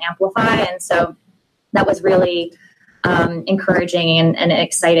want to amplify. And so that was really encouraging and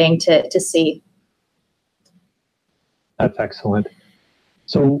exciting to see. That's excellent.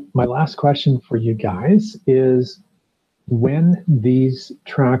 So my last question for you guys is, when these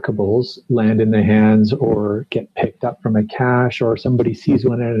trackables land in the hands or get picked up from a cache, or somebody sees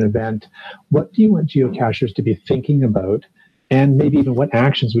one at an event, what do you want geocachers to be thinking about? And maybe even what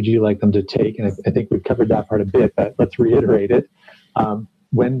actions would you like them to take? And I think we've covered that part a bit, but let's reiterate it.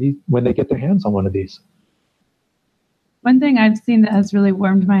 When they get their hands on one of these. One thing I've seen that has really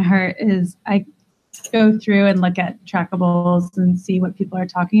warmed my heart is I go through and look at trackables and see what people are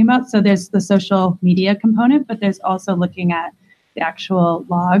talking about. So there's the social media component, but there's also looking at the actual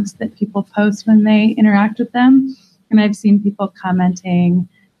logs that people post when they interact with them. And I've seen people commenting,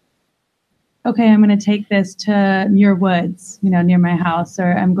 okay, I'm going to take this to Muir Woods, near my house,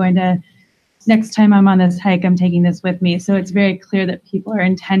 or next time I'm on this hike, I'm taking this with me. So it's very clear that people are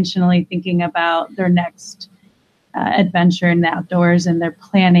intentionally thinking about their next adventure in the outdoors, and they're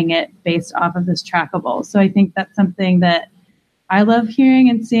planning it based off of this trackable. So I think that's something that I love hearing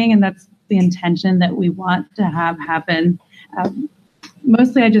and seeing, and that's the intention that we want to have happen.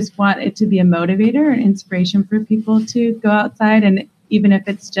 Mostly I just want it to be a motivator and inspiration for people to go outside, and even if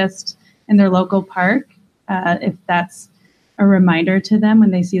it's just in their local park, if that's a reminder to them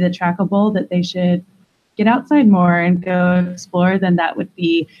when they see the trackable that they should get outside more and go explore, then that would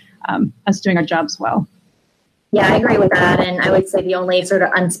be us doing our jobs well. Yeah, I agree with that. And I would say the only sort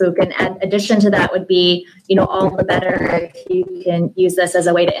of unspoken addition to that would be, all the better if you can use this as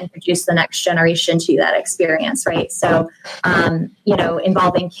a way to introduce the next generation to that experience, right? So,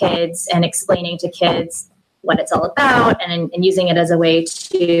 involving kids and explaining to kids what it's all about and using it as a way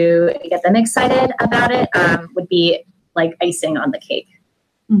to get them excited about it would be like icing on the cake.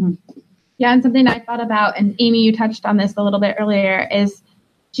 Mm-hmm. Yeah, and something I thought about, and Amy, you touched on this a little bit earlier, is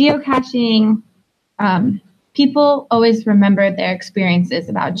geocaching. People always remember their experiences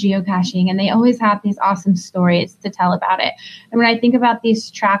about geocaching, and they always have these awesome stories to tell about it. And when I think about these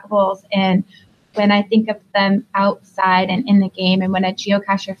trackables, and when I think of them outside and in the game, and when a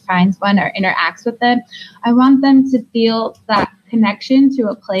geocacher finds one or interacts with it, I want them to feel that connection to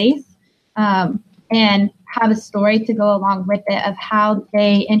a place and have a story to go along with it of how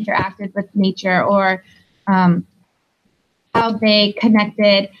they interacted with nature, or how they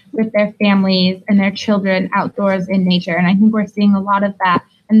connected with their families and their children outdoors in nature. And I think we're seeing a lot of that,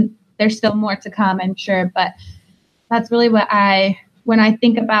 and there's still more to come, I'm sure, but that's really what when I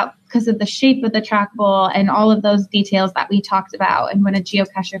think about, because of the shape of the trackable and all of those details that we talked about, and when a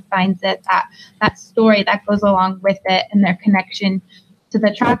geocacher finds it, that story that goes along with it and their connection to the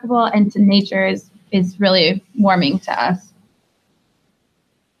trackable and to nature is really warming to us.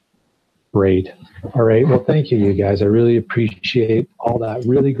 Great. All right. Well, thank you guys. I really appreciate all that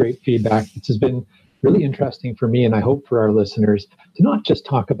really great feedback. This has been really interesting for me, and I hope for our listeners to not just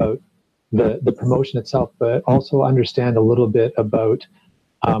talk about the promotion itself, but also understand a little bit about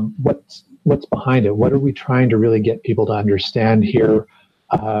what's behind it. What are we trying to really get people to understand here?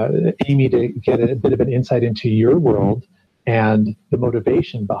 Amy, to get a bit of an insight into your world and the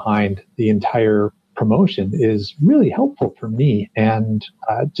motivation behind the entire promotion is really helpful for me, and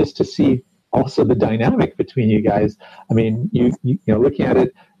just to see also the dynamic between you guys. I mean, you know, looking at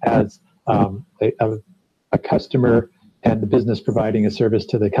it as a customer and the business providing a service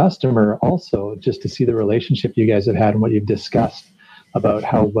to the customer, also just to see the relationship you guys have had and what you've discussed about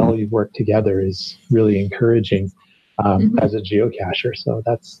how well you've worked together is really encouraging as a geocacher. So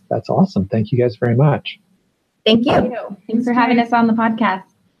that's awesome. Thank you guys very much. Thank you. Thanks for having us on the podcast.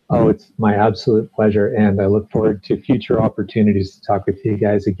 Oh, it's my absolute pleasure. And I look forward to future opportunities to talk with you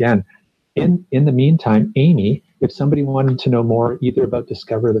guys again. In the meantime, Amy, if somebody wanted to know more either about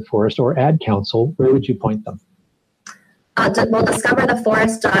Discover the Forest or Ad Council, where would you point them? Well,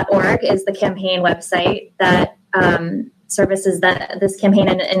 discovertheforest.org is the campaign website that services this campaign.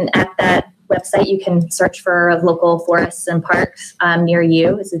 And at that website, you can search for local forests and parks near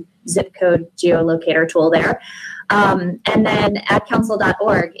you. It's a zip code geolocator tool there. And then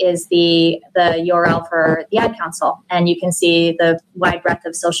adcouncil.org is the URL for the Ad Council. And you can see the wide breadth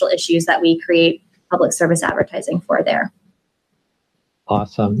of social issues that we create public service advertising for there.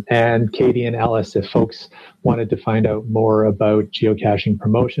 Awesome. And Katie and Ellis, if folks wanted to find out more about geocaching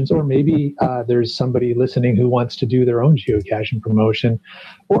promotions, or maybe there's somebody listening who wants to do their own geocaching promotion,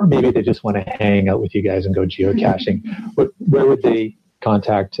 or maybe they just want to hang out with you guys and go geocaching, where would they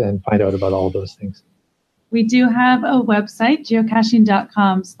contact and find out about all of those things? We do have a website,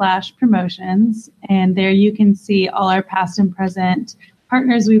 geocaching.com/promotions, and there you can see all our past and present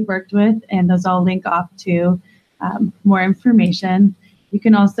partners we've worked with, and those all link off to more information. You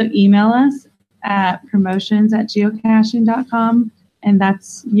can also email us at promotions@geocaching.com, and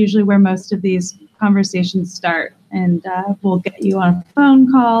that's usually where most of these conversations start. And we'll get you on a phone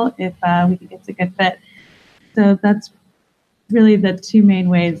call if we think it's a good fit. So that's really the two main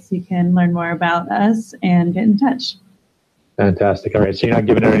ways you can learn more about us and get in touch. Fantastic. All right. So you're not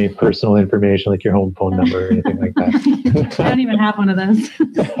giving out any personal information like your home phone number or anything like that? I don't even have one of those.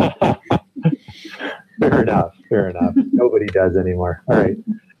 Fair enough. Nobody does anymore. All right.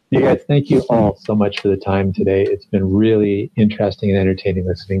 You guys, thank you all so much for the time today. It's been really interesting and entertaining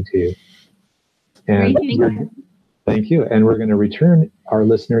listening to you. And thank you. And we're going to return our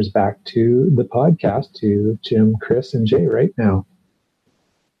listeners back to the podcast, to Jim, Chris, and Jay right now.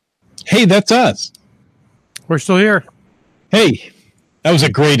 Hey, that's us. We're still here. Hey, that was a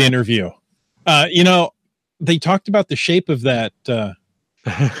great interview. They talked about the shape of that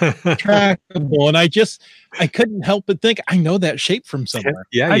Trackable, and I couldn't help but think, I know that shape from somewhere.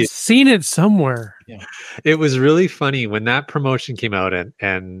 Yeah, I've seen it somewhere. Yeah. It was really funny when that promotion came out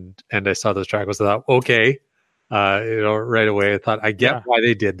and I saw those Trackables. I thought, okay, right away I thought, I get why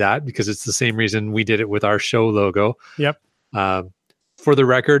they did that, because it's the same reason we did it with our show logo. Yep. For the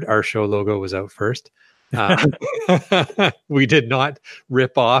record, our show logo was out first. We did not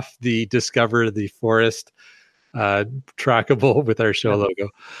rip off the Discover the Forest Trackable with our show logo.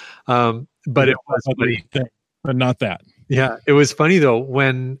 But it was funny. But not that. Yeah, it was funny though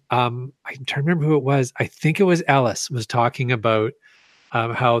when I'm trying to remember who it was. I think it was Ellis was talking about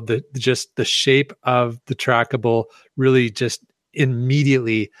how the shape of the Trackable really just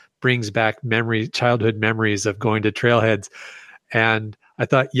immediately brings back childhood memories of going to trailheads, and I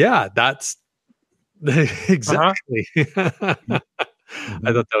thought, yeah, that's exactly. I thought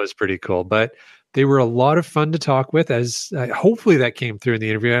that was pretty cool, but they were a lot of fun to talk with, as hopefully that came through in the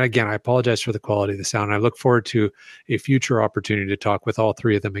interview. And again, I apologize for the quality of the sound. I look forward to a future opportunity to talk with all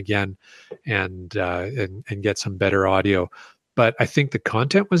three of them again and get some better audio. But I think the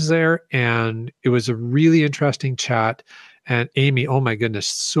content was there, and it was a really interesting chat. And Amy, oh my goodness,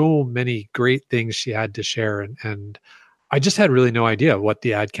 so many great things she had to share. And I just had really no idea what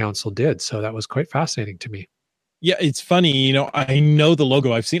the Ad Council did. So that was quite fascinating to me. Yeah, it's funny. I know the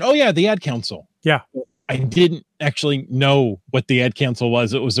logo. I've seen, the Ad Council. Yeah. I didn't actually know what the Ad Council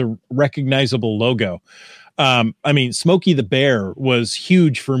was. It was a recognizable logo. Smokey the Bear was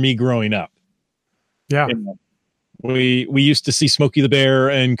huge for me growing up. Yeah. We used to see Smokey the Bear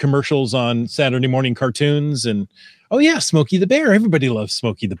and commercials on Saturday morning cartoons, and Smokey the Bear. Everybody loves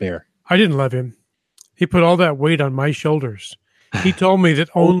Smokey the Bear. I didn't love him. He put all that weight on my shoulders. He told me that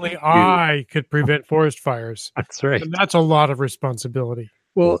only I could prevent forest fires. That's right. And that's a lot of responsibility.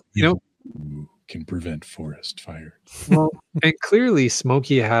 Well, who can prevent forest fire. Well, and clearly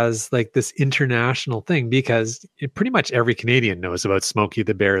Smokey has like this international thing, because pretty much every Canadian knows about Smokey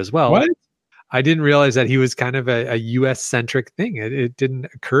the Bear as well. What? I didn't realize that he was kind of a US centric thing. It didn't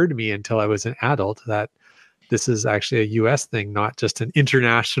occur to me until I was an adult that this is actually a US thing, not just an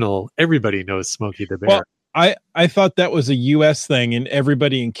international. Everybody knows Smokey the Bear. Well, I thought that was a US thing, and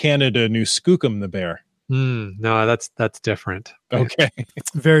everybody in Canada knew Skookum the Bear. No, that's different. Okay.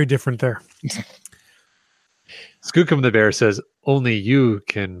 Very different there. Skookum the Bear says, only you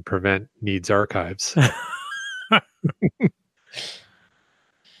can prevent needs archives.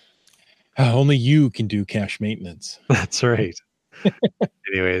 Only you can do cache maintenance. That's right.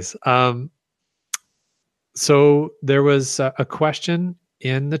 Anyways, so there was a question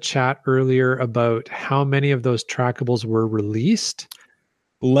in the chat earlier about how many of those trackables were released.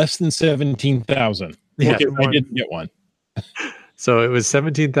 Less than 17,000. Yeah, Okay, I didn't get one. So it was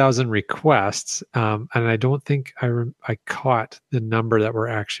 17,000 requests, and I don't think I caught the number that were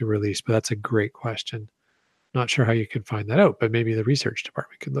actually released, but that's a great question. Not sure how you could find that out, but maybe the research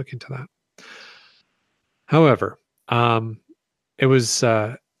department could look into that. However, it was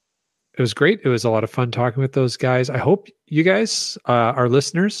great. It was a lot of fun talking with those guys. I hope you guys, our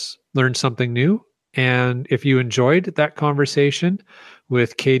listeners, learned something new. And if you enjoyed that conversation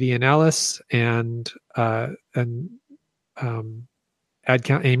with Katie and Ellis and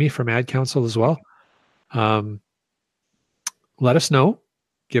Amy from Ad Council as well, let us know.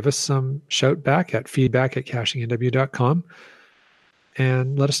 Give us some shout back at feedback@cachingnw.com.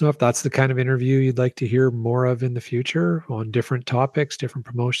 And let us know if that's the kind of interview you'd like to hear more of in the future on different topics, different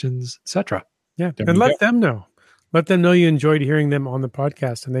promotions, etc. Yeah, and let them know. Let them know you enjoyed hearing them on the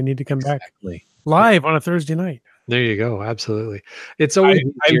podcast, and they need to come back live on a Thursday night. There you go. Absolutely. It's always.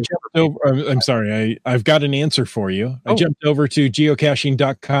 I'm sorry. I've got an answer for you. I jumped over to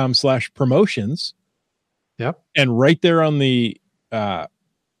geocaching.com/promotions. Yep. And right there on the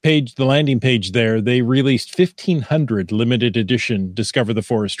page, the landing page there, they released 1,500 limited edition Discover the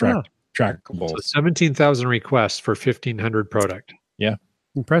Forest trackables. So 17,000 requests for 1,500 product. Yeah.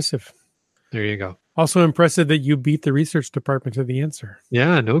 Impressive. There you go. Also impressive that you beat the research department to the answer.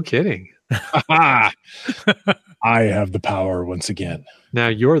 Yeah, no kidding. I have the power once again. Now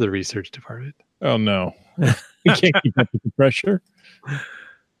you're the research department. Oh, no. We can't keep up with the pressure.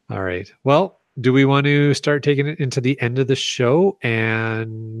 All right. Well, do we want to start taking it into the end of the show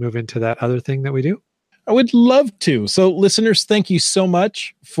and move into that other thing that we do? I would love to. So, listeners, thank you so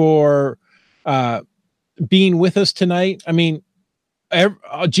much for being with us tonight. I mean,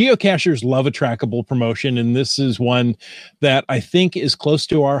 geocachers love a trackable promotion, and this is one that I think is close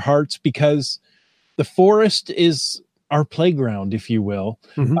to our hearts because the forest is our playground, if you will,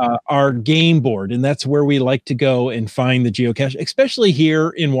 our game board. And that's where we like to go and find the geocache, especially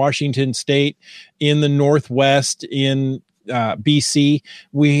here in Washington State, in the Northwest, in BC.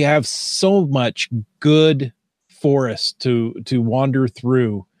 We have so much good forest to wander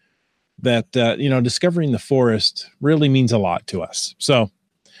through that, discovering the forest really means a lot to us. So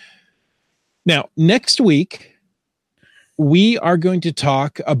now next week, we are going to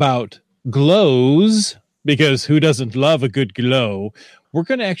talk about glows, because who doesn't love a good glow? We're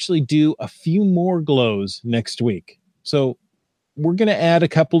going to actually do a few more glows next week. So we're going to add a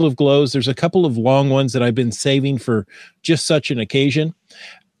couple of glows. There's a couple of long ones that I've been saving for just such an occasion.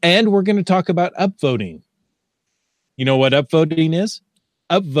 And we're going to talk about upvoting. You know what upvoting is?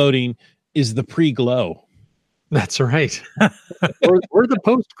 Upvoting is the pre-glow. That's right. or the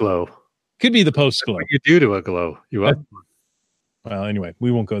post-glow. Could be the post-glow. What you do to a glow. You up? Well, anyway,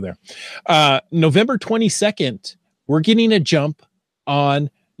 we won't go there. November 22nd, we're getting a jump on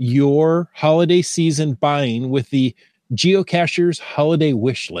your holiday season buying with the Geocachers Holiday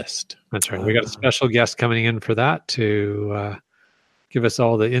Wish List. That's right. We got a special guest coming in for that to give us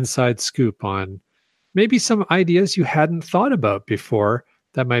all the inside scoop on maybe some ideas you hadn't thought about before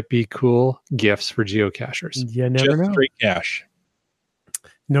that might be cool gifts for geocachers. You never know. Straight cash.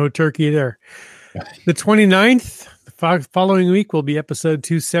 No turkey there. The 29th, the following week, will be episode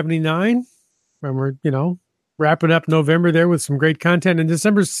 279. When we're, wrapping up November there with some great content. And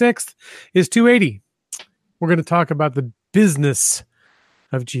December 6th is 280. We're going to talk about the business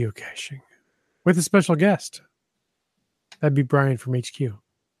of geocaching with a special guest. That'd be Brian from HQ.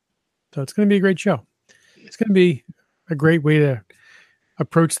 So it's going to be a great show. It's going to be a great way to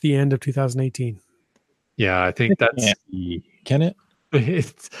approach the end of 2018. Yeah, I think that's... Can it?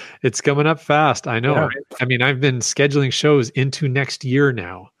 It's coming up fast. I know. Yeah. Right? I mean, I've been scheduling shows into next year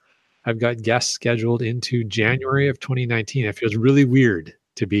now. I've got guests scheduled into January of 2019. It feels really weird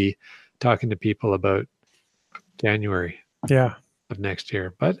to be talking to people about January of next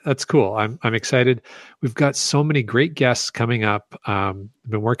year, but that's cool. I'm excited. We've got so many great guests coming up. I've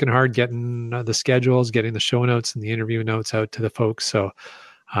been working hard getting the schedules, getting the show notes and the interview notes out to the folks. So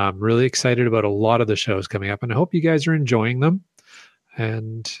I'm really excited about a lot of the shows coming up, and I hope you guys are enjoying them.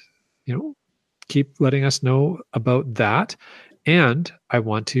 And, keep letting us know about that. And I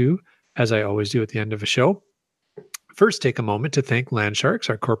want to, as I always do at the end of a show, first take a moment to thank Landsharks,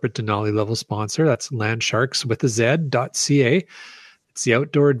 our corporate Denali level sponsor. That's landsharks with a Z.ca. It's the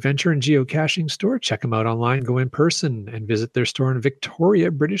outdoor adventure and geocaching store. Check them out online, go in person, and visit their store in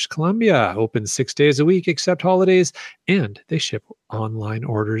Victoria, British Columbia. Open 6 days a week, except holidays, and they ship online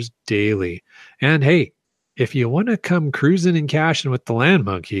orders daily. And hey, if you want to come cruising and caching with the Land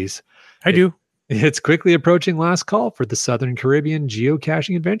Monkeys, I do. It's quickly approaching last call for the Southern Caribbean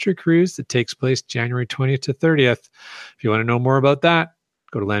Geocaching Adventure Cruise that takes place January 20th to 30th. If you want to know more about that,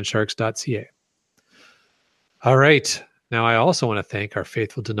 go to landsharks.ca. All right. Now, I also want to thank our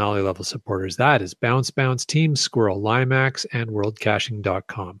faithful Denali level supporters. That is Bounce Bounce, Team Squirrel, Limax, and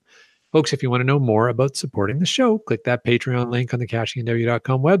WorldCaching.com. Folks, if you want to know more about supporting the show, click that Patreon link on the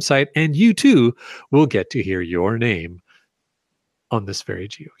CachingNW.com website, and you too will get to hear your name on this very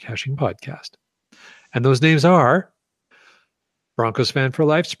geocaching podcast. And those names are Broncos Fan for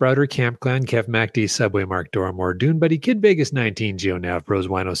Life, Sprouter, Camp Clan, Kev MacD, Subway, Mark Dormore, Dune Buddy, Kid Vegas 19, GeoNav, Bros,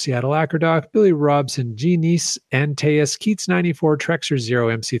 Wino, Seattle, Acrodoc, Billy Robson, G Nice, Antaeus, Keats 94, Trexer 0,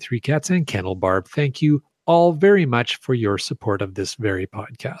 MC3 Cats, and Kennel Barb. Thank you all very much for your support of this very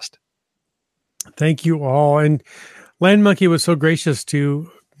podcast. Thank you all. And Land Monkey was so gracious to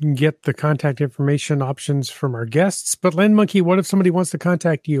get the contact information options from our guests. But Land Monkey, what if somebody wants to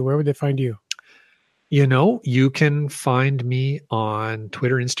contact you? Where would they find you? You know, you can find me on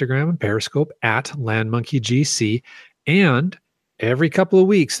Twitter, Instagram, and Periscope at LandMonkeyGC. And every couple of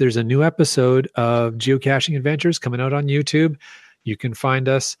weeks, there's a new episode of Geocaching Adventures coming out on YouTube. You can find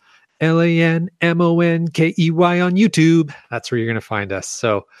us LANMONKEY on YouTube. That's where you're going to find us.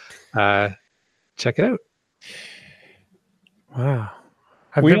 So check it out. Wow.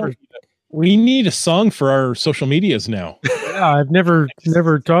 We need a song for our social medias now. Yeah, I've never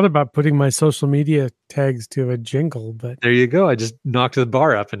thought about putting my social media tags to a jingle, but There you go. I just knocked the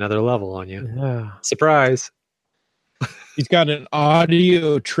bar up another level on you. yeah. Surprise. He's got an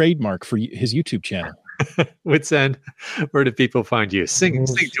audio trademark for his YouTube channel. Wits End, where do people find you? Sing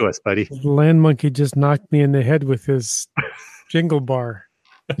to us, buddy. Land Monkey just knocked me in the head with his jingle bar.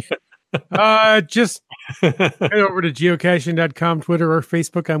 Just head over to geocaching.com, Twitter or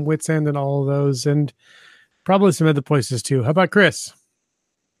Facebook. I'm Wits End and all of those, and probably some other places too. How about Chris?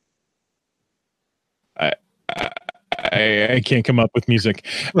 I can't come up with music.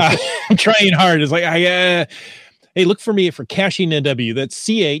 I'm trying hard. It's like hey, look for me for Caching NW. That's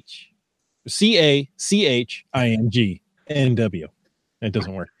CACHING It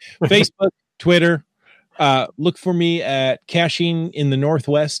doesn't work. Facebook, Twitter. Look for me at Caching in the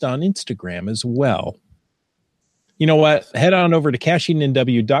Northwest on Instagram as well. You know what? Head on over to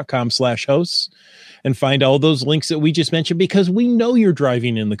CachingNW.com/hosts and find all those links that we just mentioned, because we know you're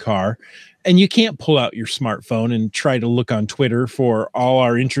driving in the car and you can't pull out your smartphone and try to look on Twitter for all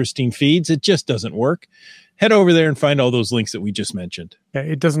our interesting feeds. It just doesn't work. Head over there and find all those links that we just mentioned. Yeah,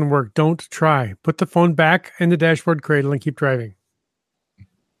 it doesn't work. Don't try. Put the phone back in the dashboard cradle and keep driving.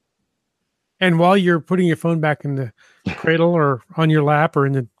 And while you're putting your phone back in the cradle or on your lap or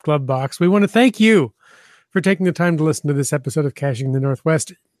in the glove box, we want to thank you for taking the time to listen to this episode of Caching the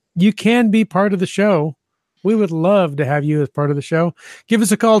Northwest. You can be part of the show. We would love to have you as part of the show. Give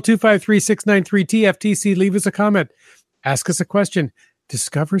us a call, 253-693-TFTC. Leave us a comment. Ask us a question.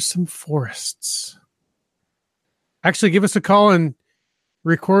 Discover some forests. Actually, give us a call and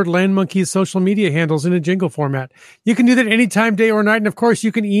record Land Monkey's social media handles in a jingle format. You can do that anytime, day or night. And of course,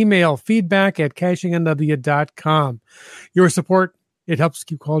 you can email feedback@cachingnw.com. Your support, it helps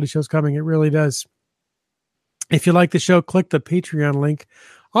keep quality shows coming. It really does. If you like the show, click the Patreon link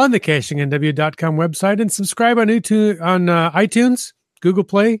on the CachingNW.com website and subscribe on iTunes, Google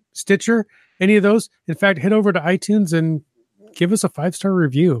Play, Stitcher, any of those. In fact, head over to iTunes and give us a 5-star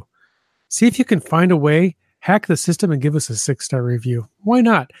review. See if you can find a way, hack the system and give us a 6-star review. Why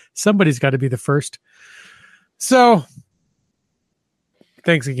not? Somebody's got to be the first. So,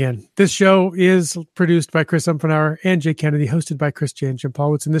 thanks again. This show is produced by Chris Umfenauer and Jay Kennedy, hosted by Chris J. and Jim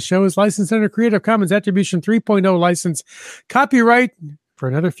Paulwitz. And this show is licensed under Creative Commons Attribution 3.0 license. Copyright for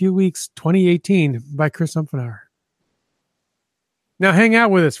another few weeks, 2018, by Chris Umfenauer. Now hang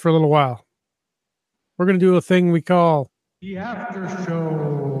out with us for a little while. We're going to do a thing we call the After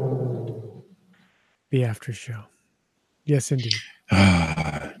Show. The After Show. Yes, indeed.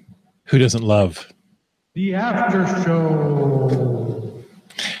 Who doesn't love the After Show?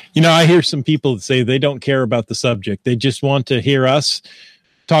 You know, I hear some people that say they don't care about the subject. They just want to hear us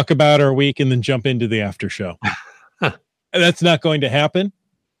talk about our week and then jump into the after show. That's not going to happen.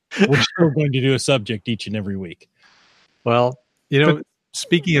 We're still going to do a subject each and every week. Well, you know,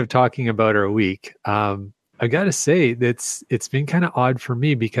 speaking of talking about our week, I got to say it's been kind of odd for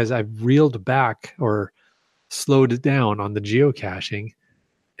me because I've reeled back or slowed it down on the geocaching,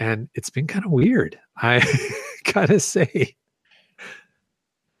 and it's been kind of weird. I got to say.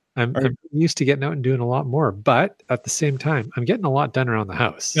 I'm used to getting out and doing a lot more, but at the same time, I'm getting a lot done around the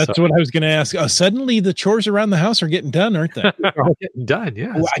house. That's what I was going to ask. Suddenly the chores around the house are getting done, aren't they? They're all getting done.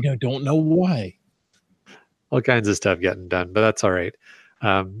 Yeah. Oh, I don't know why. All kinds of stuff getting done, but that's all right.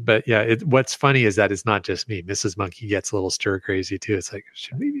 But yeah, what's funny is that it's not just me. Mrs. Monkey gets a little stir crazy too. It's like,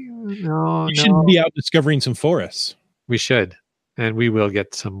 should we be? No, you should be out discovering some forests. We should. And we will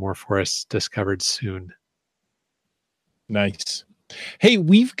get some more forests discovered soon. Nice. Hey,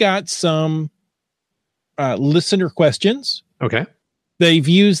 we've got some listener questions. Okay. They've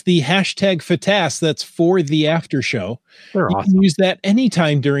used the hashtag FATAS. That's for the after show. They're you awesome. can use that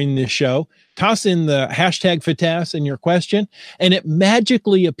anytime during this show. Toss in the hashtag FATAS in your question, and it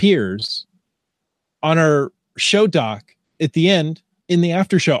magically appears on our show doc at the end in the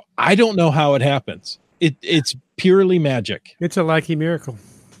after show. I don't know how it happens. It's purely magic. It's a lucky miracle.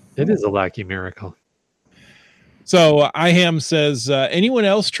 It is a lucky miracle. So IHAM says, anyone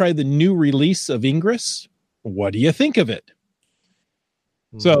else try the new release of Ingress? What do you think of it?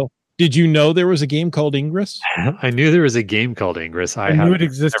 So did you know there was a game called Ingress? I knew there was a game called Ingress. I knew it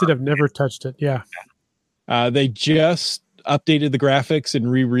existed. I've never touched it. Yeah. They just updated the graphics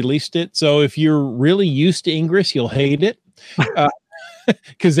and re-released it. So if you're really used to Ingress, you'll hate it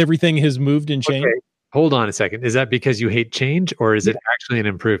because everything has moved and changed. Okay. Hold on a second. Is that because you hate change, or is it actually an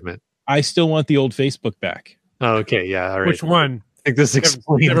improvement? I still want the old Facebook back. Oh, okay. Yeah. All right. Which one? I think this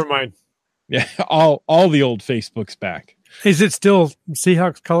explains. Never mind. Yeah, all the old Facebook's back. Is it still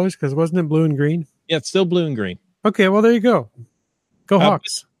Seahawks colors? Because wasn't it blue and green? Yeah, it's still blue and green. Okay, well, there you go. Go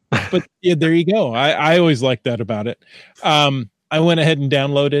Hawks. But yeah, there you go. I always liked that about it. I went ahead and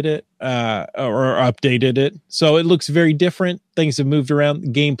downloaded it or updated it. So it looks very different. Things have moved around. The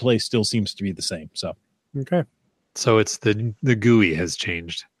gameplay still seems to be the same. So okay. So it's the GUI has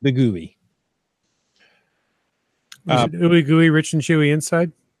changed. The GUI. Is it ooey gooey, rich and chewy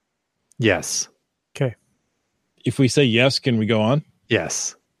inside? Yes. Okay. If we say yes, can we go on?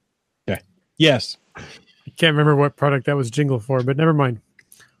 Yes. Okay. Yes. I can't remember what product that was jingle for, but never mind.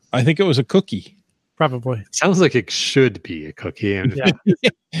 I think it was a cookie. Probably. Sounds like it should be a cookie. And yeah.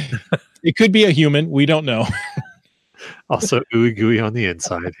 It could be a human. We don't know. Also ooey gooey on the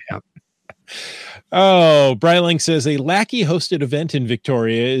inside. Yep. Oh, Bryling says a Lackey hosted event in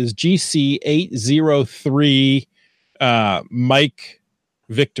Victoria is GC 803 Mike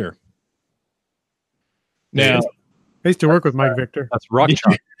Victor. Now, I used to work with Mike Victor. That's Rock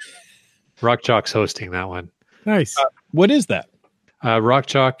Chalk. Rock Chalk's hosting that one. Nice. What is that? Rock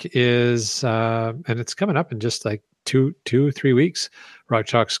Chalk is, and it's coming up in just like 3 weeks. Rock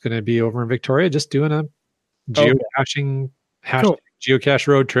Chalk's going to be over in Victoria, just doing a geocaching geocache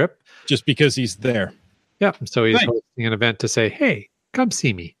road trip. Just because he's there. Yeah. So he's hosting an event to say, hey, come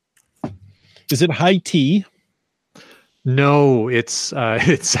see me. Is it high tea? No, it's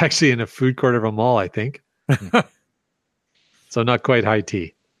actually in a food court of a mall, I think. So not quite high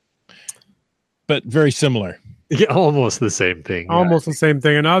tea. But very similar. Yeah, almost the same thing. Almost the same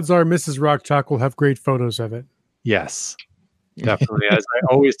thing. And odds are Mrs. Rock Chalk will have great photos of it. Yes, definitely. As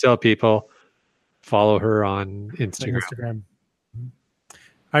I always tell people, follow her on Instagram.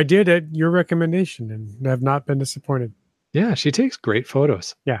 I did at your recommendation and have not been disappointed. Yeah, she takes great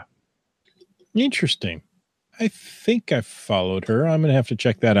photos. Yeah. Interesting. I think I followed her. I'm going to have to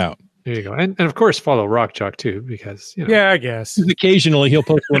check that out. There you go. And of course, follow Rock Chalk too, because, you know. Yeah, I guess. Occasionally he'll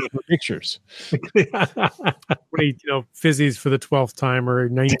post one of her pictures. Fizzies for the 12th time or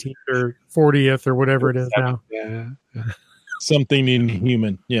 19th or 40th or whatever it is now. Yeah. Something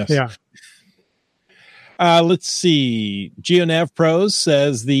inhuman. Yes. Yeah. Let's see. GeoNav Pros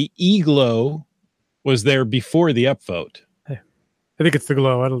says the e-glow was there before the upvote. I think it's the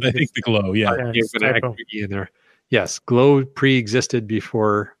glow. I think the glow. Yeah. In there. Yes. Glow pre-existed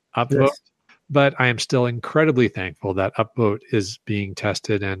before upvote, but I am still incredibly thankful that upvote is being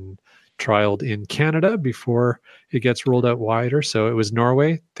tested and trialed in Canada before it gets rolled out wider. So it was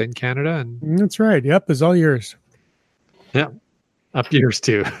Norway, then Canada. And that's right. Yep. Is all yours. Yeah. Up yours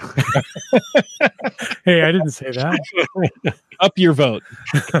too. Hey, I didn't say that. Up your vote.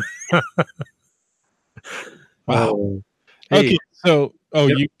 Wow. Hey, okay. So,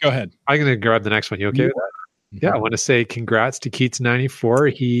 you go ahead. I'm going to grab the next one. You okay with that? Yeah, I want to say congrats to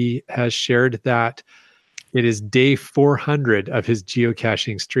Keats94. He has shared that it is day 400 of his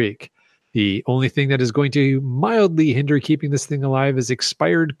geocaching streak. The only thing that is going to mildly hinder keeping this thing alive is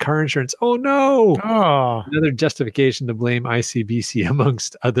expired car insurance. Oh, no. Oh. Another justification to blame ICBC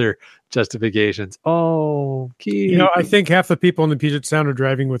amongst other justifications. Oh, Keats. I think half the people in the Puget Sound are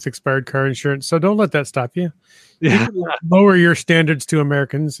driving with expired car insurance, so don't let that stop you. Yeah. Lower your standards to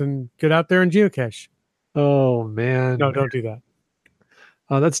Americans and get out there and geocache. Oh, man. No, don't do that.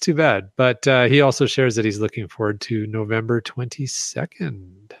 Oh, that's too bad. But he also shares that he's looking forward to November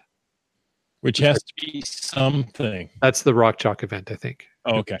 22nd. Which has to be something. That's the Rock Chalk event, I think.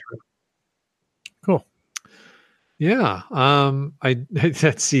 Oh, okay. Cool. Yeah. I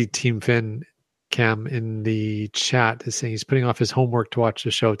see Team Finn Cam in the chat is saying he's putting off his homework to watch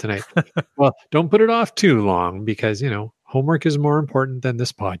the show tonight. Well, don't put it off too long because, homework is more important than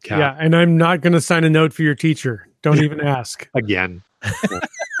this podcast. Yeah, and I'm not going to sign a note for your teacher. Don't even ask. Again.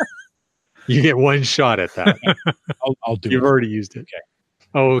 You get one shot at that. I'll do You've it. already used it. Okay.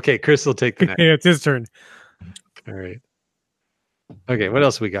 Oh, okay. Chris will take the next. Yeah, it's his turn. All right. Okay, what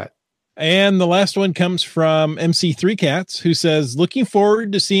else we got? And the last one comes from MC3 Cats, who says, looking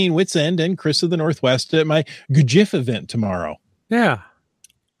forward to seeing Wits End and Chris of the Northwest at my GJIF event tomorrow. Yeah,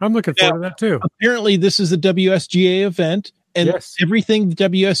 I'm looking forward to that too. Apparently, this is a WSGA event, and everything the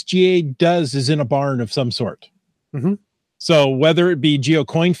WSGA does is in a barn of some sort. Mm-hmm. So whether it be Geo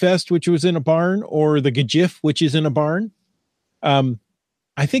Coin Fest, which was in a barn, or the GJIF, which is in a barn,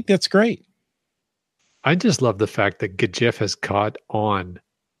 I think that's great. I just love the fact that GJIF has caught on.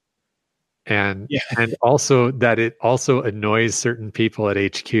 And also that it also annoys certain people at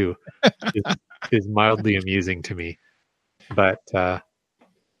HQ is mildly amusing to me. But I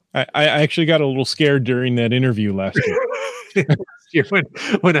actually got a little scared during that interview last year.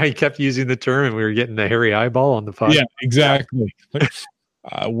 when I kept using the term and we were getting the hairy eyeball on the phone. Yeah, exactly.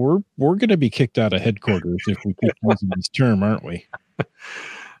 We're going to be kicked out of headquarters if we keep using this term, aren't we?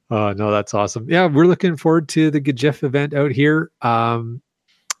 Oh, no, that's awesome. Yeah, we're looking forward to the GJIF event out here.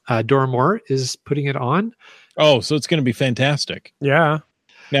 Dora Moore is putting it on. Oh, so it's going to be fantastic. Yeah.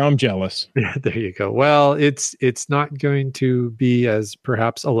 Now I'm jealous. Yeah, there you go. Well, it's not going to be as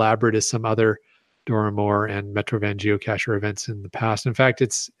perhaps elaborate as some other Dora Moore and Metrovan geocacher events in the past. In fact,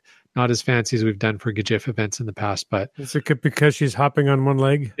 it's not as fancy as we've done for GJIF events in the past. But is it because she's hopping on one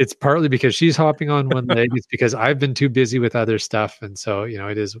leg? It's partly because she's hopping on one leg. It's because I've been too busy with other stuff, and so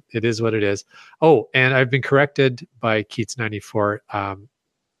it is what it is. Oh, and I've been corrected by Keats94.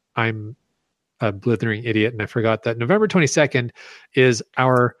 I'm a blithering idiot, and I forgot that November 22nd is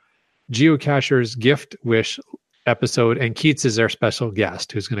our Geocachers Gift Wish episode, and Keats is our special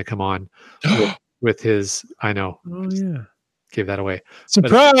guest who's going to come on with his, I know. Oh, yeah. Gave that away.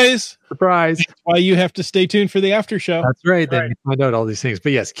 Surprise! Surprise. That's why you have to stay tuned for the after show. That's right. Then you find out all these things.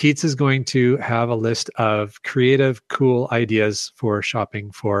 But yes, Keats is going to have a list of creative, cool ideas for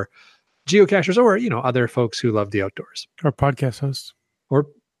shopping for geocachers or, other folks who love the outdoors. Or podcast hosts.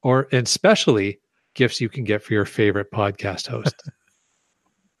 Or especially gifts you can get for your favorite podcast host.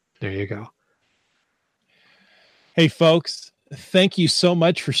 There you go. Hey, folks, thank you so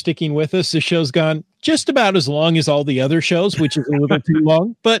much for sticking with us. This show's gone just about as long as all the other shows, which is a little too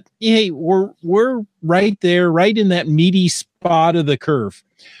long. But hey, we're right there, right in that meaty spot of the curve.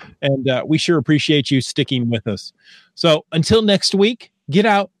 And we sure appreciate you sticking with us. So until next week, get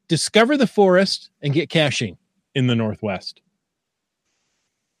out, discover the forest, and get caching in the Northwest.